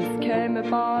changes came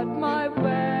about my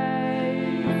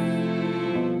way.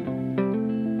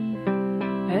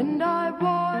 And I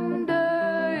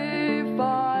wonder if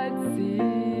I'd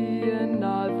see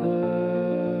another.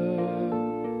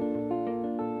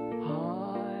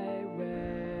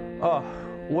 Oh,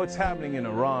 what's happening in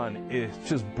Iran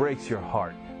just breaks your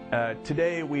heart.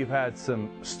 Today we've had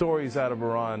some stories out of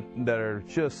Iran that are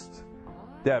just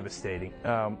devastating.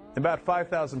 About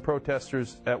 5,000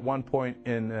 protesters at one point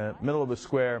in the middle of a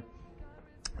square,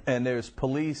 and there's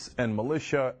police and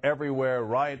militia everywhere,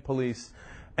 riot police,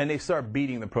 and they start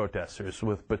beating the protesters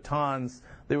with batons.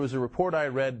 There was a report I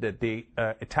read that they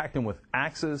attacked them with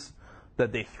axes,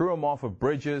 that they threw them off of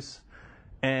bridges,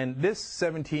 and this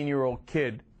 17-year-old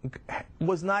kid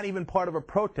was not even part of a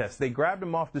protest. They grabbed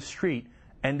him off the street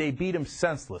and they beat him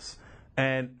senseless.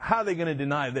 And how are they going to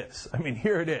deny this? I mean,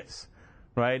 here it is.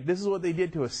 right? This is what they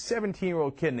did to a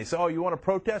 17-year-old kid. And they said, oh, you want to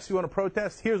protest? You want to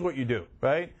protest? Here's what you do,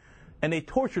 right? And they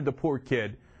tortured the poor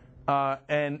kid.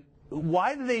 And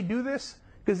why do they do this?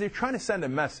 Because they're trying to send a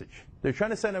message. They're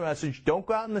trying to send a message, don't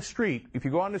go out in the street. If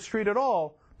you go out in the street at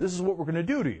all, this is what we're going to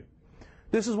do to you.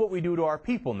 This is what we do to our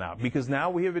people now, because now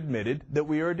we have admitted that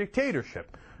we are a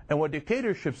dictatorship. And what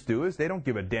dictatorships do is they don't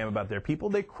give a damn about their people.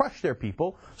 They crush their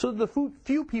people so that the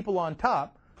few people on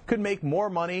top could make more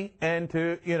money and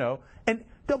to, and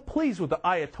don't please with the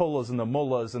ayatollahs and the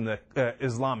mullahs and the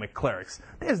Islamic clerics.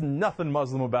 There's nothing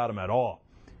Muslim about them at all.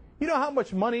 You know how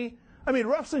much money? I mean,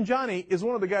 Rafsanjani is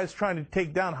one of the guys trying to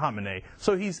take down Khamenei.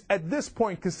 So he's, at this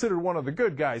point, considered one of the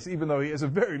good guys, even though he has a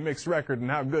very mixed record, and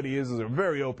how good he is a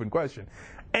very open question.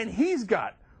 And he's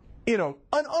got, an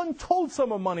untold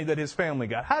sum of money that his family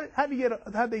got.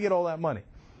 How'd they get all that money?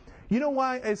 You know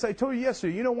why, as I told you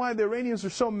yesterday, you know why the Iranians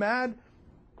are so mad?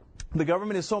 The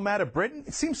government is so mad at Britain?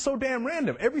 It seems so damn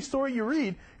random. Every story you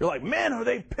read, you're like, man, are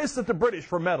they pissed at the British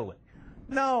for meddling?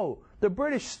 No, the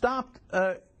British stopped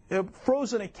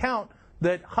froze an account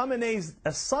that Khamenei's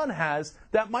son has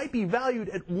that might be valued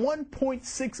at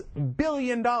 $1.6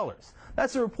 billion.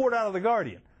 That's a report out of The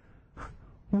Guardian.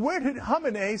 Where did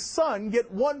Khamenei's son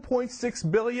get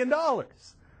 $1.6 billion?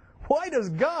 Why does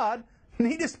God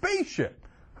need a spaceship?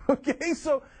 Okay,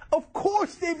 so of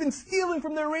course they've been stealing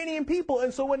from the Iranian people.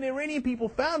 And so when the Iranian people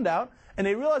found out and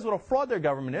they realized what a fraud their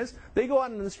government is, they go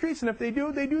out into the streets, and if they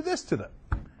do this to them.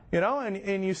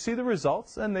 And you see the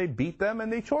results, and they beat them and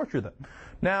they torture them.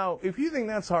 Now, if you think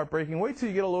that's heartbreaking, wait till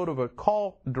you get a load of a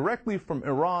call directly from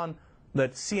Iran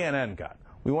that CNN got.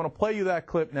 We want to play you that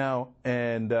clip now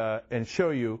and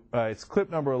show you, it's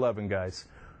clip number 11, guys,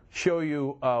 show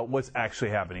you what's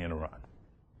actually happening in Iran.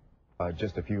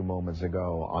 Just a few moments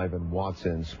ago, Ivan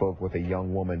Watson spoke with a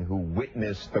young woman who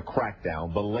witnessed the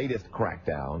crackdown, the latest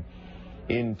crackdown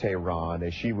in Tehran,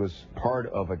 as she was part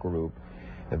of a group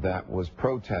that was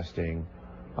protesting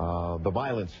the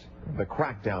violence, the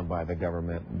crackdown by the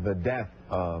government, the death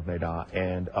of Neda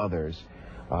and others.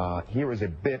 Here is a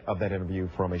bit of that interview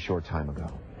from a short time ago.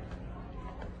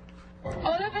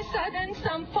 All of a sudden,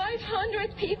 some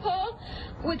 500 people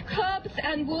with clubs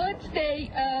and woods, they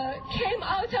came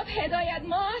out of Hedayat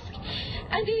Mosque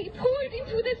and they poured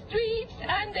into the streets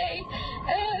and they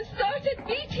started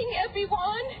beating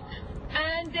everyone,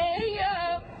 and they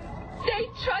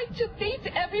tried to beat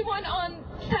everyone on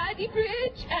Saadi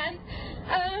Bridge and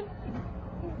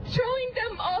throwing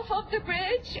them off of the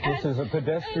bridge. This is a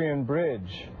pedestrian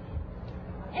bridge.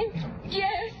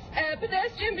 Yes,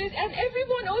 pedestrian bridge, and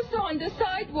everyone also on the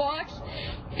sidewalks.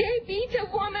 They beat a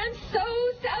woman so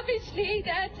savagely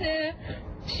that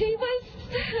she was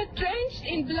drenched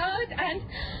in blood, and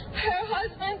her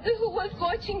husband, who was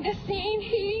watching the scene,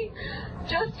 he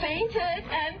just fainted.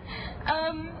 And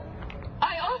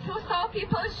I also saw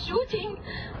people shooting,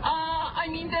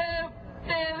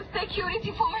 the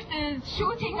security forces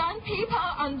shooting on people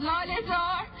on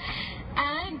Lalezar,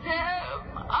 and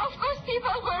of course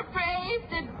people were brave,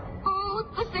 they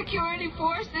booed the security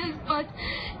forces, but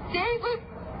they were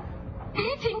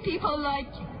beating people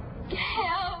like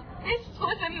hell. This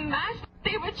was a mass.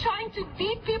 They were trying to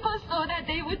beat people so that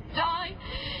they would die.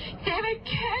 They were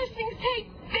cursing,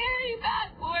 saying very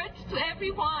bad words to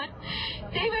everyone.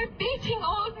 They were beating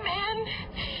old men,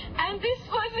 and this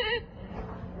was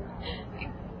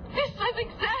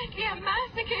exactly a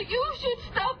massacre. You should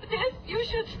stop this. You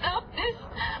should stop this.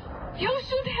 You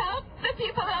should help the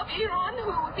people of Iran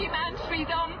who demand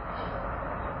freedom.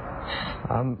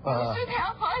 You should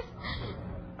help us.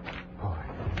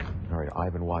 All right,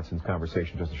 Ivan Watson's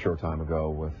conversation just a short time ago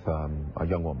with a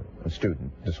young woman, a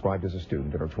student, described as a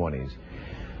student in her 20s,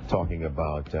 talking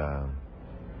about,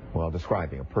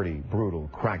 describing a pretty brutal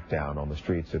crackdown on the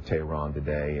streets of Tehran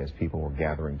today as people were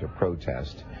gathering to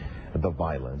protest the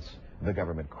violence, the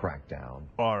government crackdown.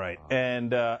 All right,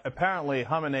 and apparently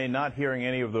Khamenei, not hearing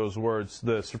any of those words,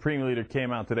 the Supreme Leader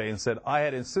came out today and said, I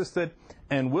had insisted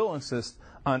and will insist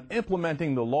on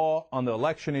implementing the law on the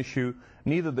election issue.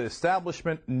 Neither the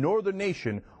establishment nor the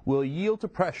nation will yield to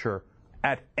pressure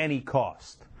at any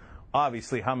cost.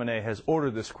 Obviously, Khamenei has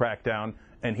ordered this crackdown,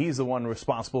 and he's the one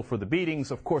responsible for the beatings.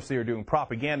 Of course, they are doing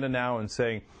propaganda now and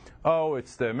saying, oh,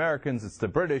 it's the Americans, it's the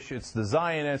British, it's the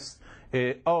Zionists.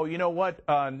 You know what?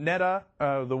 Neda,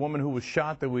 the woman who was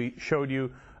shot that we showed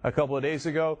you a couple of days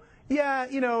ago, yeah,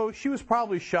 she was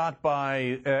probably shot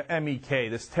by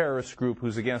MEK, this terrorist group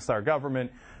who's against our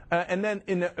government. And then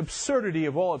in the absurdity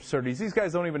of all absurdities, these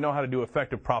guys don't even know how to do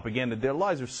effective propaganda. Their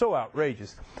lies are so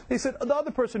outrageous. They said the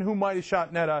other person who might have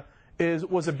shot Neda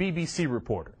was a BBC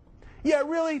reporter. Yeah,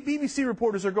 really? BBC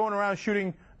reporters are going around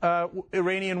shooting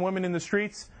Iranian women in the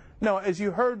streets? No, as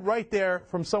you heard right there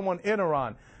from someone in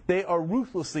Iran, they are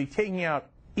ruthlessly taking out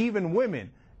even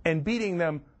women and beating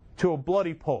them to a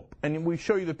bloody pulp. And we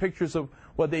show you the pictures of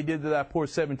what they did to that poor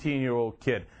 17-year-old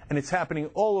kid. And it's happening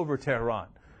all over Tehran.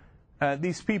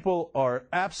 These people are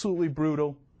absolutely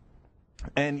brutal.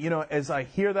 And, you know, as I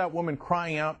hear that woman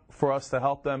crying out for us to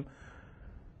help them,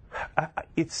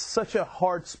 it's such a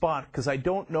hard spot because I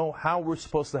don't know how we're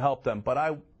supposed to help them. But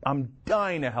I'm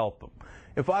dying to help them.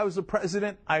 If I was the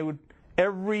president, I would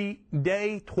every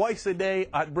day, twice a day,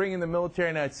 I'd bring in the military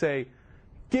and I'd say,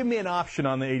 give me an option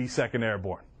on the 82nd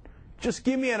Airborne. Just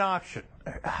give me an option.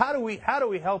 How do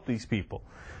we help these people?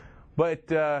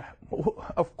 But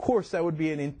of course, that would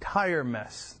be an entire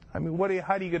mess. I mean,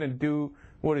 how are you going to do?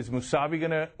 What is Musavi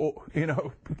going to,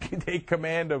 take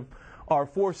command of our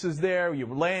forces there?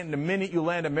 The minute you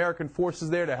land American forces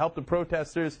there to help the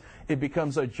protesters, it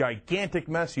becomes a gigantic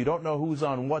mess. You don't know who's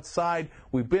on what side.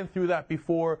 We've been through that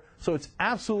before. So it's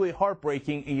absolutely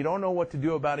heartbreaking, and you don't know what to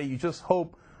do about it. You just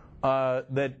hope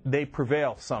that they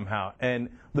prevail somehow. And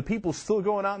the people still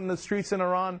going out in the streets in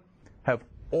Iran have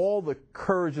all the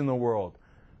courage in the world.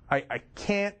 I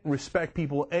can't respect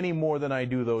people any more than I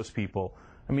do those people.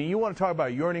 I mean, you want to talk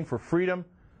about yearning for freedom?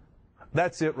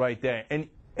 That's it right there. And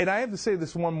I have to say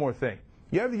this one more thing.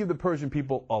 You have to give the Persian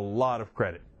people a lot of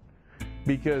credit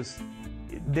because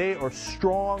they are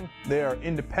strong, they are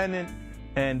independent,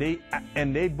 and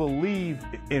they believe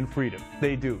in freedom.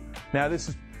 They do. Now, this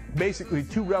is basically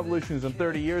 2 revolutions in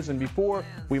 30 years, and before,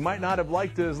 we might not have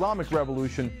liked the Islamic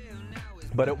Revolution,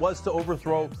 but it was to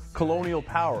overthrow colonial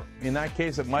power. In that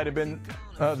case, it might have been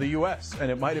the U.S., and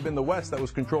it might have been the West that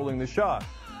was controlling the Shah.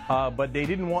 But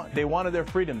they wanted their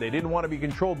freedom. They didn't want to be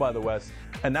controlled by the West,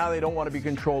 and now they don't want to be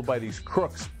controlled by these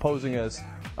crooks posing as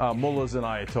mullahs and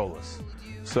ayatollahs.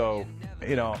 So,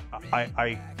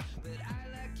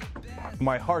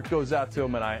 my heart goes out to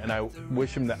him, and I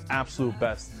wish him the absolute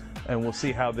best, and we'll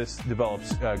see how this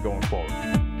develops going forward.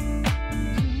 I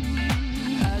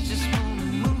just wanna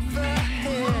move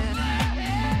ahead.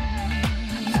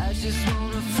 I just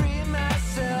wanna free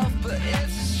myself, but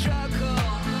it's a struggle.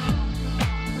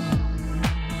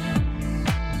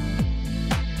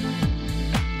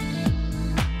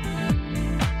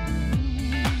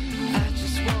 I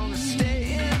just wanna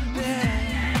stay in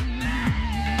bed.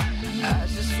 I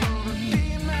just wanna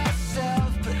be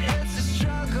myself, but it's a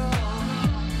struggle.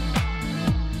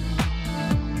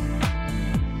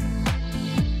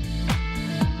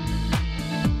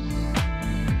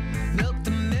 Milk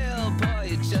the mill, boy,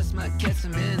 you just might get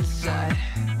some insight.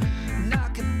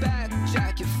 Knock it back,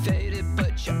 Jack, you're faded,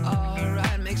 but you're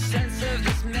alright. Make sense of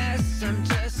this mess, I'm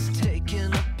just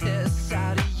taking a piss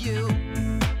out of you.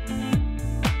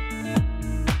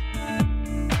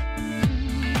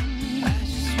 I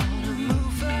just wanna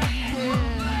move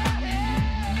ahead.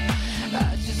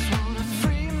 I just wanna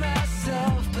free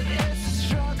myself, but it's a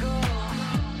struggle.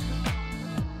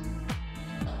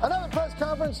 Another press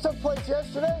conference took place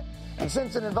yesterday, and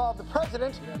since it involved the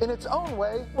president, in its own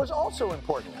way, was also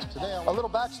important. A little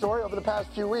backstory: over the past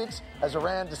few weeks, as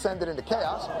Iran descended into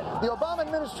chaos, the Obama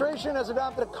administration has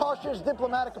adopted a cautious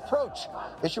diplomatic approach,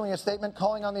 issuing a statement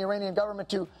calling on the Iranian government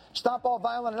to stop all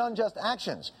violent and unjust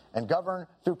actions and govern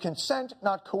through consent,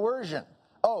 not coercion.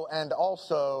 Oh, and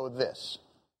also this.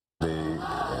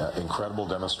 The incredible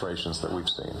demonstrations that we've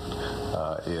seen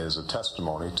is a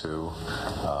testimony to,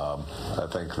 I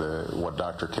think, what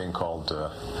Dr. King called the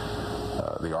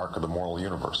arc of the moral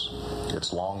universe.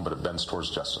 It's long, but it bends towards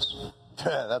justice.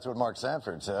 That's what Mark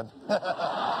Sanford said.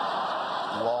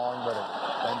 Long, but it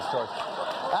bends towards.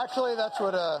 Actually, that's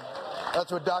what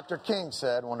Dr. King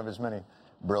said, one of his many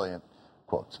brilliant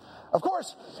quotes. Of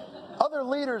course, other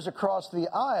leaders across the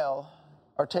aisle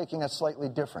are taking a slightly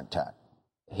different tack.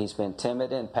 He's been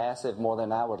timid and passive more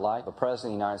than I would like. The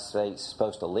President of the United States is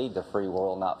supposed to lead the free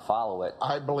world, not follow it.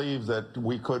 I believe that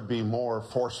we could be more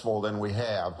forceful than we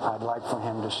have. I'd like for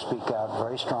him to speak out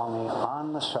very strongly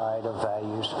on the side of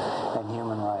values and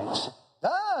human rights.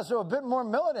 So a bit more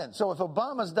militant. So if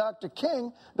Obama's Dr.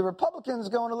 King, the Republicans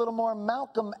going a little more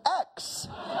Malcolm X.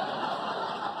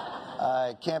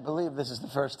 I can't believe this is the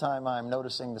first time I'm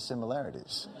noticing the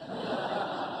similarities.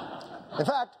 In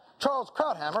fact, Charles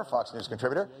Krauthammer, Fox News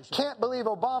contributor, can't believe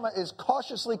Obama is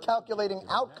cautiously calculating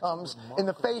outcomes in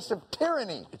the face of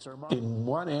tyranny. In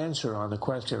one answer on the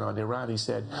question on Iran, he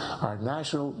said, our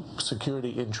national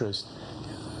security interest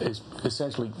is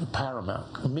essentially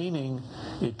paramount, meaning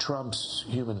it trumps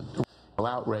human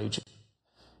outrage.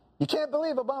 You can't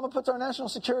believe Obama puts our national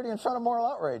security in front of moral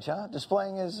outrage, huh?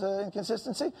 Displaying his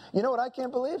inconsistency. You know what I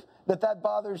can't believe? That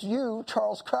bothers you,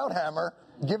 Charles Krauthammer,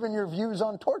 given your views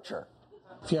on torture.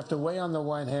 If you have to weigh on the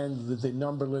one hand the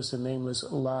numberless and nameless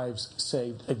lives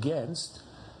saved against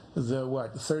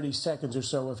the, 30 seconds or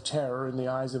so of terror in the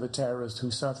eyes of a terrorist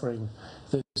who's suffering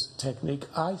this technique,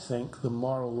 I think the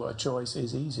moral choice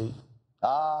is easy.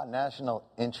 National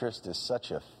interest is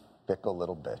such a fickle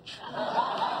little bitch.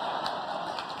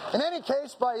 In any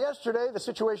case, by yesterday, the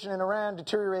situation in Iran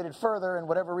deteriorated further, and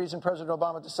whatever reason, President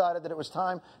Obama decided that it was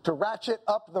time to ratchet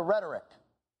up the rhetoric.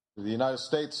 The United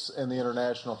States and the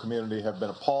international community have been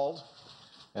appalled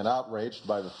and outraged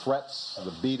by the threats,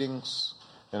 the beatings,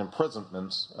 and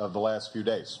imprisonments of the last few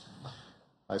days.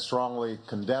 I strongly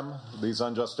condemn these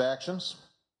unjust actions.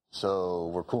 So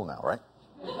we're cool now, right?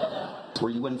 Were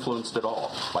you influenced at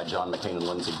all by John McCain and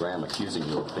Lindsey Graham accusing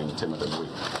you of being timid and weak?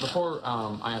 Before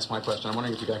I ask my question, I'm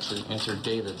wondering if you could actually answer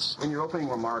David's. In your opening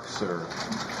remarks, sir,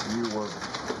 you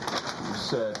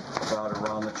said about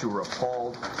Iran that you were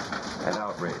appalled and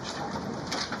outraged.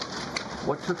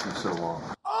 What took you so long?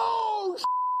 Oh,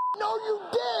 no, you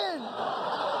did!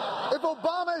 If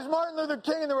Obama is Martin Luther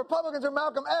King and the Republicans are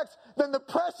Malcolm X, then the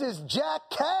press is Jack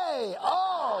K.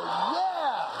 Oh,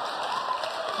 yeah!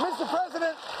 Mr.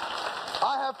 President,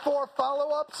 I have 4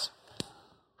 follow-ups.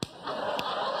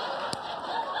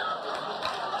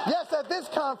 Yes, at this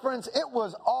conference, it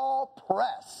was all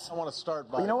press. I want to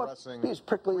start by But you know addressing... what? Be as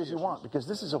prickly as you want, because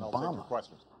this is Obama.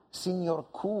 Senor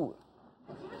Cool.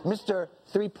 Mr.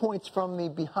 3 points from the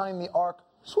behind the arc,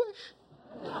 swish.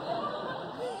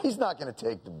 He's not going to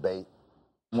take the bait.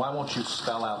 Why won't you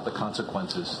spell out the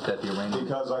consequences that the Iranian...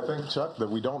 Because I think, Chuck, that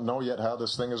we don't know yet how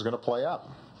this thing is going to play out.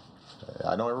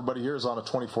 I know everybody here is on a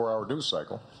 24-hour news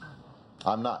cycle.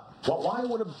 I'm not. Well, why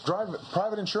would it drive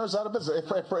private insurance out of business?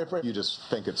 If you just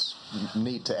think it's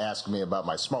neat to ask me about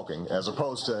my smoking, as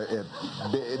opposed to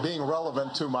it being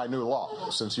relevant to my new law.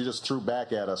 Since you just threw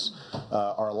back at us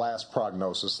our last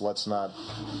prognosis, let's not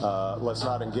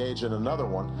engage in another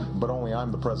one. But only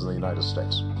I'm the President of the United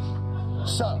States.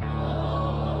 So,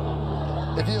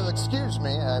 if you'll excuse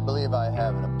me, I believe I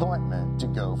have an appointment to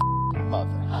go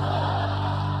mother.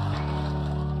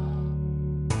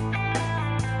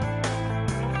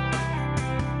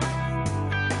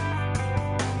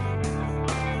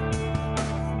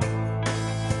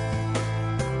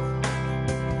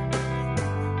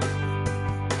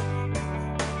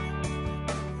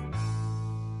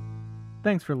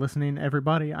 Thanks for listening,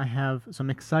 everybody. I have some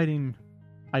exciting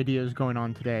ideas going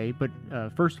on today, but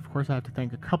first, of course, I have to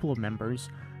thank a couple of members.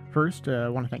 First, I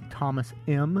want to thank Thomas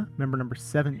M., member number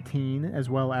 17, as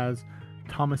well as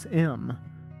Thomas M.,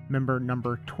 member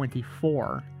number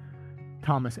 24.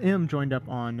 Thomas M. joined up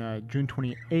on June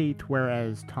 28th,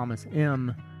 whereas Thomas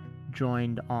M.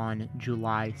 joined on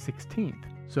July 16th.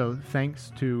 So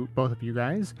thanks to both of you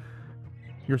guys.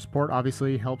 Your support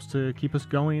obviously helps to keep us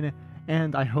going,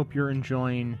 and I hope you're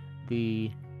enjoying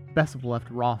the Best of the Left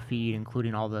Raw feed,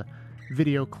 including all the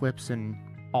video clips and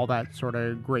all that sort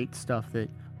of great stuff that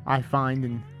I find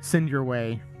and send your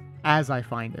way as I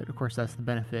find it. Of course, that's the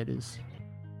benefit, is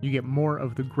you get more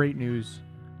of the great news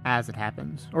as it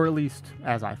happens, or at least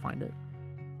as I find it.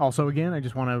 Also, again, I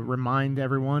just want to remind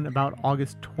everyone about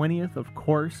August 20th, of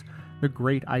course, the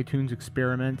Great iTunes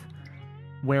Experiment,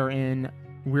 wherein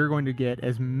we're going to get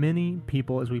as many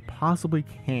people as we possibly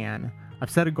can. I've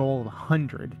set a goal of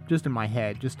 100 just in my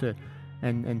head, just to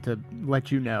and to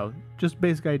let you know, just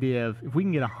basic idea of if we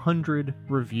can get 100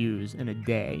 reviews in a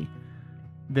day,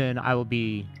 then I will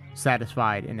be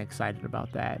satisfied and excited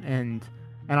about that. And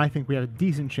I think we have a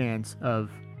decent chance of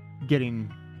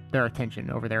getting their attention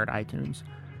over there at iTunes.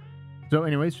 So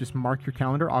anyways, just mark your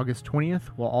calendar, August 20th.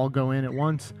 We'll all go in at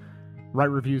once, write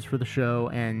reviews for the show,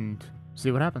 and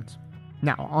see what happens.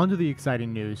 Now, on to the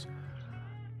exciting news.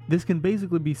 This can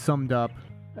basically be summed up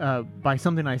by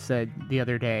something I said the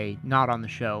other day, not on the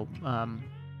show,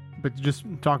 but just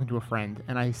talking to a friend.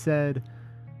 And I said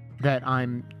that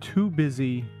I'm too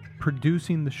busy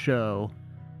producing the show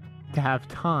to have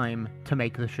time to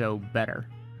make the show better.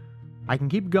 I can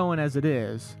keep going as it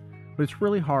is, but it's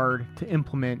really hard to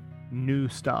implement new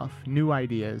stuff, new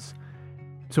ideas.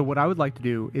 So what I would like to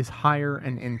do is hire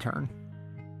an intern.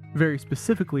 Very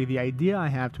specifically, the idea I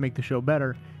have to make the show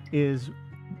better is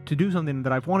to do something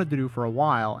that I've wanted to do for a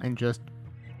while and just,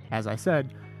 as I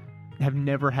said, have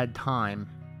never had time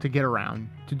to get around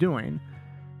to doing.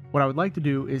 What I would like to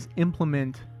do is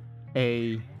implement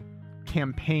a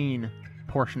campaign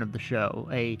portion of the show,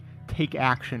 a take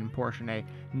action portion,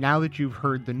 now that you've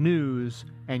heard the news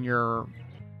and you're,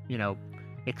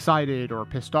 excited or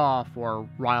pissed off or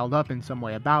riled up in some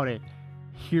way about it,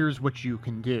 here's what you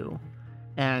can do.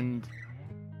 And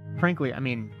frankly,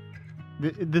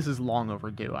 this is long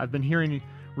overdue. I've been hearing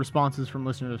responses from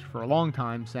listeners for a long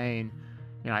time saying,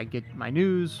 I get my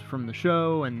news from the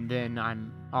show, and then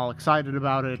I'm all excited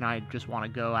about it, and I just want to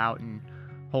go out and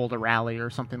hold a rally or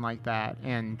something like that,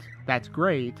 and that's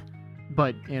great,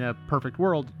 but in a perfect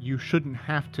world, you shouldn't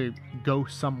have to go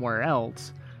somewhere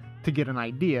else to get an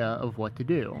idea of what to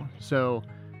do. So,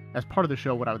 as part of the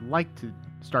show, what I would like to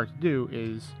start to do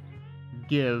is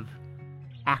give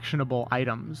actionable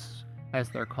items, as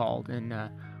they're called in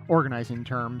organizing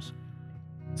terms.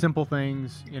 Simple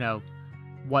things,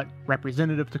 what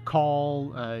representative to call,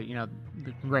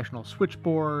 the congressional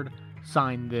switchboard,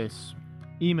 sign this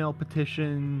email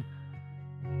petition,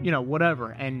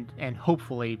 whatever, and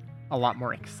hopefully a lot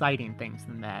more exciting things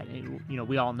than that.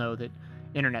 We all know that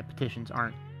internet petitions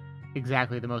aren't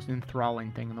exactly the most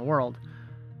enthralling thing in the world.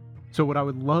 So what I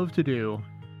would love to do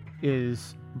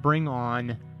is bring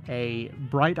on a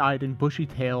bright-eyed and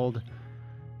bushy-tailed,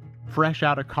 fresh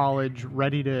out of college,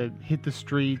 ready to hit the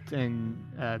street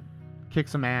and kick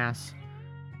some ass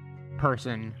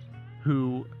person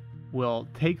who will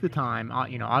take the time,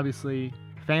 obviously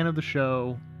fan of the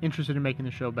show, interested in making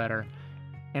the show better,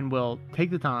 and will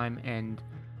take the time and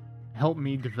help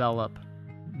me develop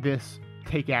this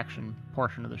take action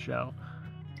portion of the show.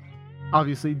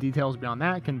 Obviously, details beyond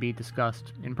that can be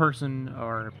discussed in person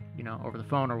or, over the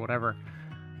phone or whatever,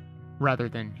 rather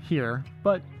than here,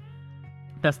 but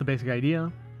that's the basic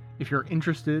idea. If you're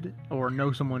interested or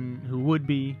know someone who would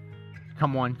be,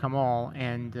 come one, come all,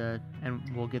 and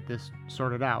we'll get this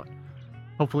sorted out.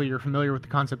 Hopefully you're familiar with the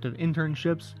concept of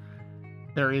internships.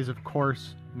 There is, of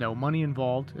course, no money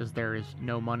involved, as there is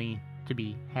no money to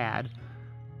be had,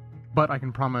 but I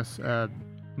can promise a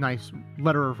nice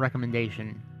letter of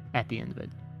recommendation at the end of it.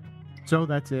 So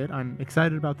that's it. I'm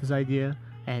excited about this idea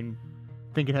and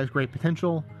think it has great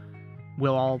potential.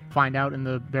 We'll all find out in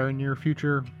the very near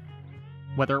future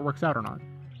whether it works out or not.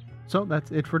 So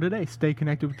that's it for today. Stay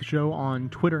connected with the show on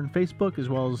Twitter and Facebook, as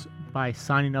well as by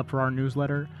signing up for our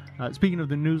newsletter. Speaking of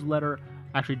the newsletter,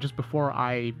 actually just before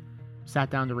I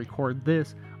sat down to record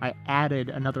this, I added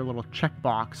another little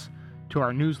checkbox to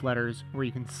our newsletters where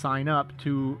you can sign up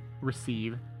to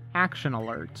receive action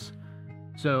alerts.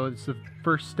 So it's the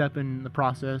first step in the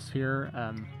process here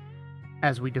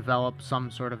as we develop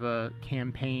some sort of a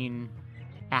campaign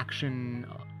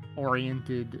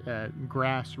action-oriented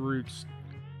grassroots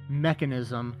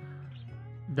mechanism.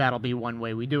 That'll be one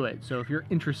way we do it. So if you're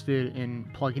interested in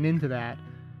plugging into that,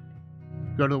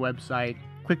 go to the website,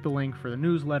 click the link for the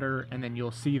newsletter, and then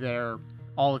you'll see there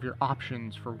all of your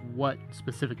options for what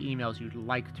specific emails you'd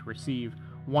like to receive.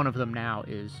 One of them now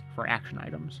is for action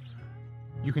items.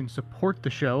 You can support the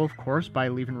show, of course, by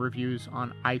leaving reviews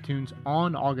on iTunes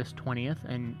on August 20th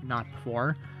and not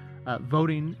before.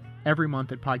 Voting every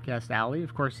month at Podcast Alley.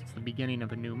 Of course, it's the beginning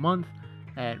of a new month,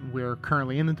 and we're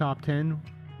currently in the top 10,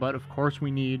 but of course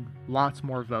we need lots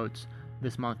more votes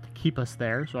this month to keep us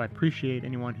there, so I appreciate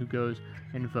anyone who goes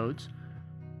and votes.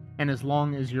 And as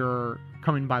long as you're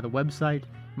coming by the website,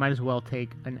 you might as well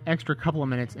take an extra couple of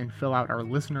minutes and fill out our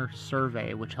listener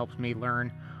survey, which helps me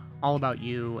learn all about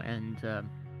you and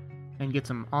get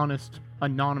some honest,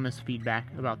 anonymous feedback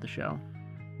about the show.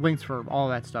 Links for all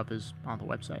that stuff is on the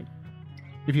website.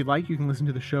 If you'd like, you can listen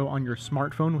to the show on your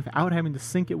smartphone without having to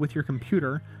sync it with your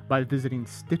computer by visiting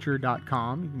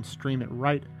Stitcher.com. You can stream it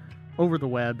right over the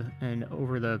web and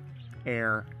over the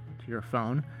air to your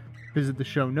phone. Visit the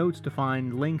show notes to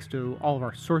find links to all of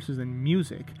our sources and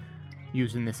music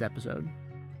used in this episode.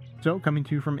 So, coming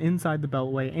to you from inside the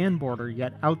Beltway and border,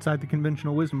 yet outside the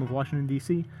conventional wisdom of Washington,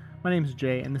 D.C., my name is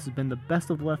Jay, and this has been the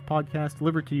Best of the Left podcast,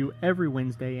 delivered to you every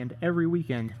Wednesday and every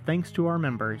weekend, thanks to our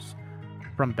members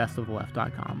from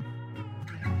bestoftheleft.com.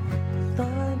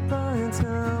 Fine lines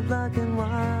now black and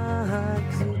white,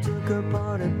 'cause you took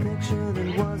apart a picture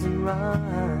that wasn't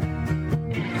right.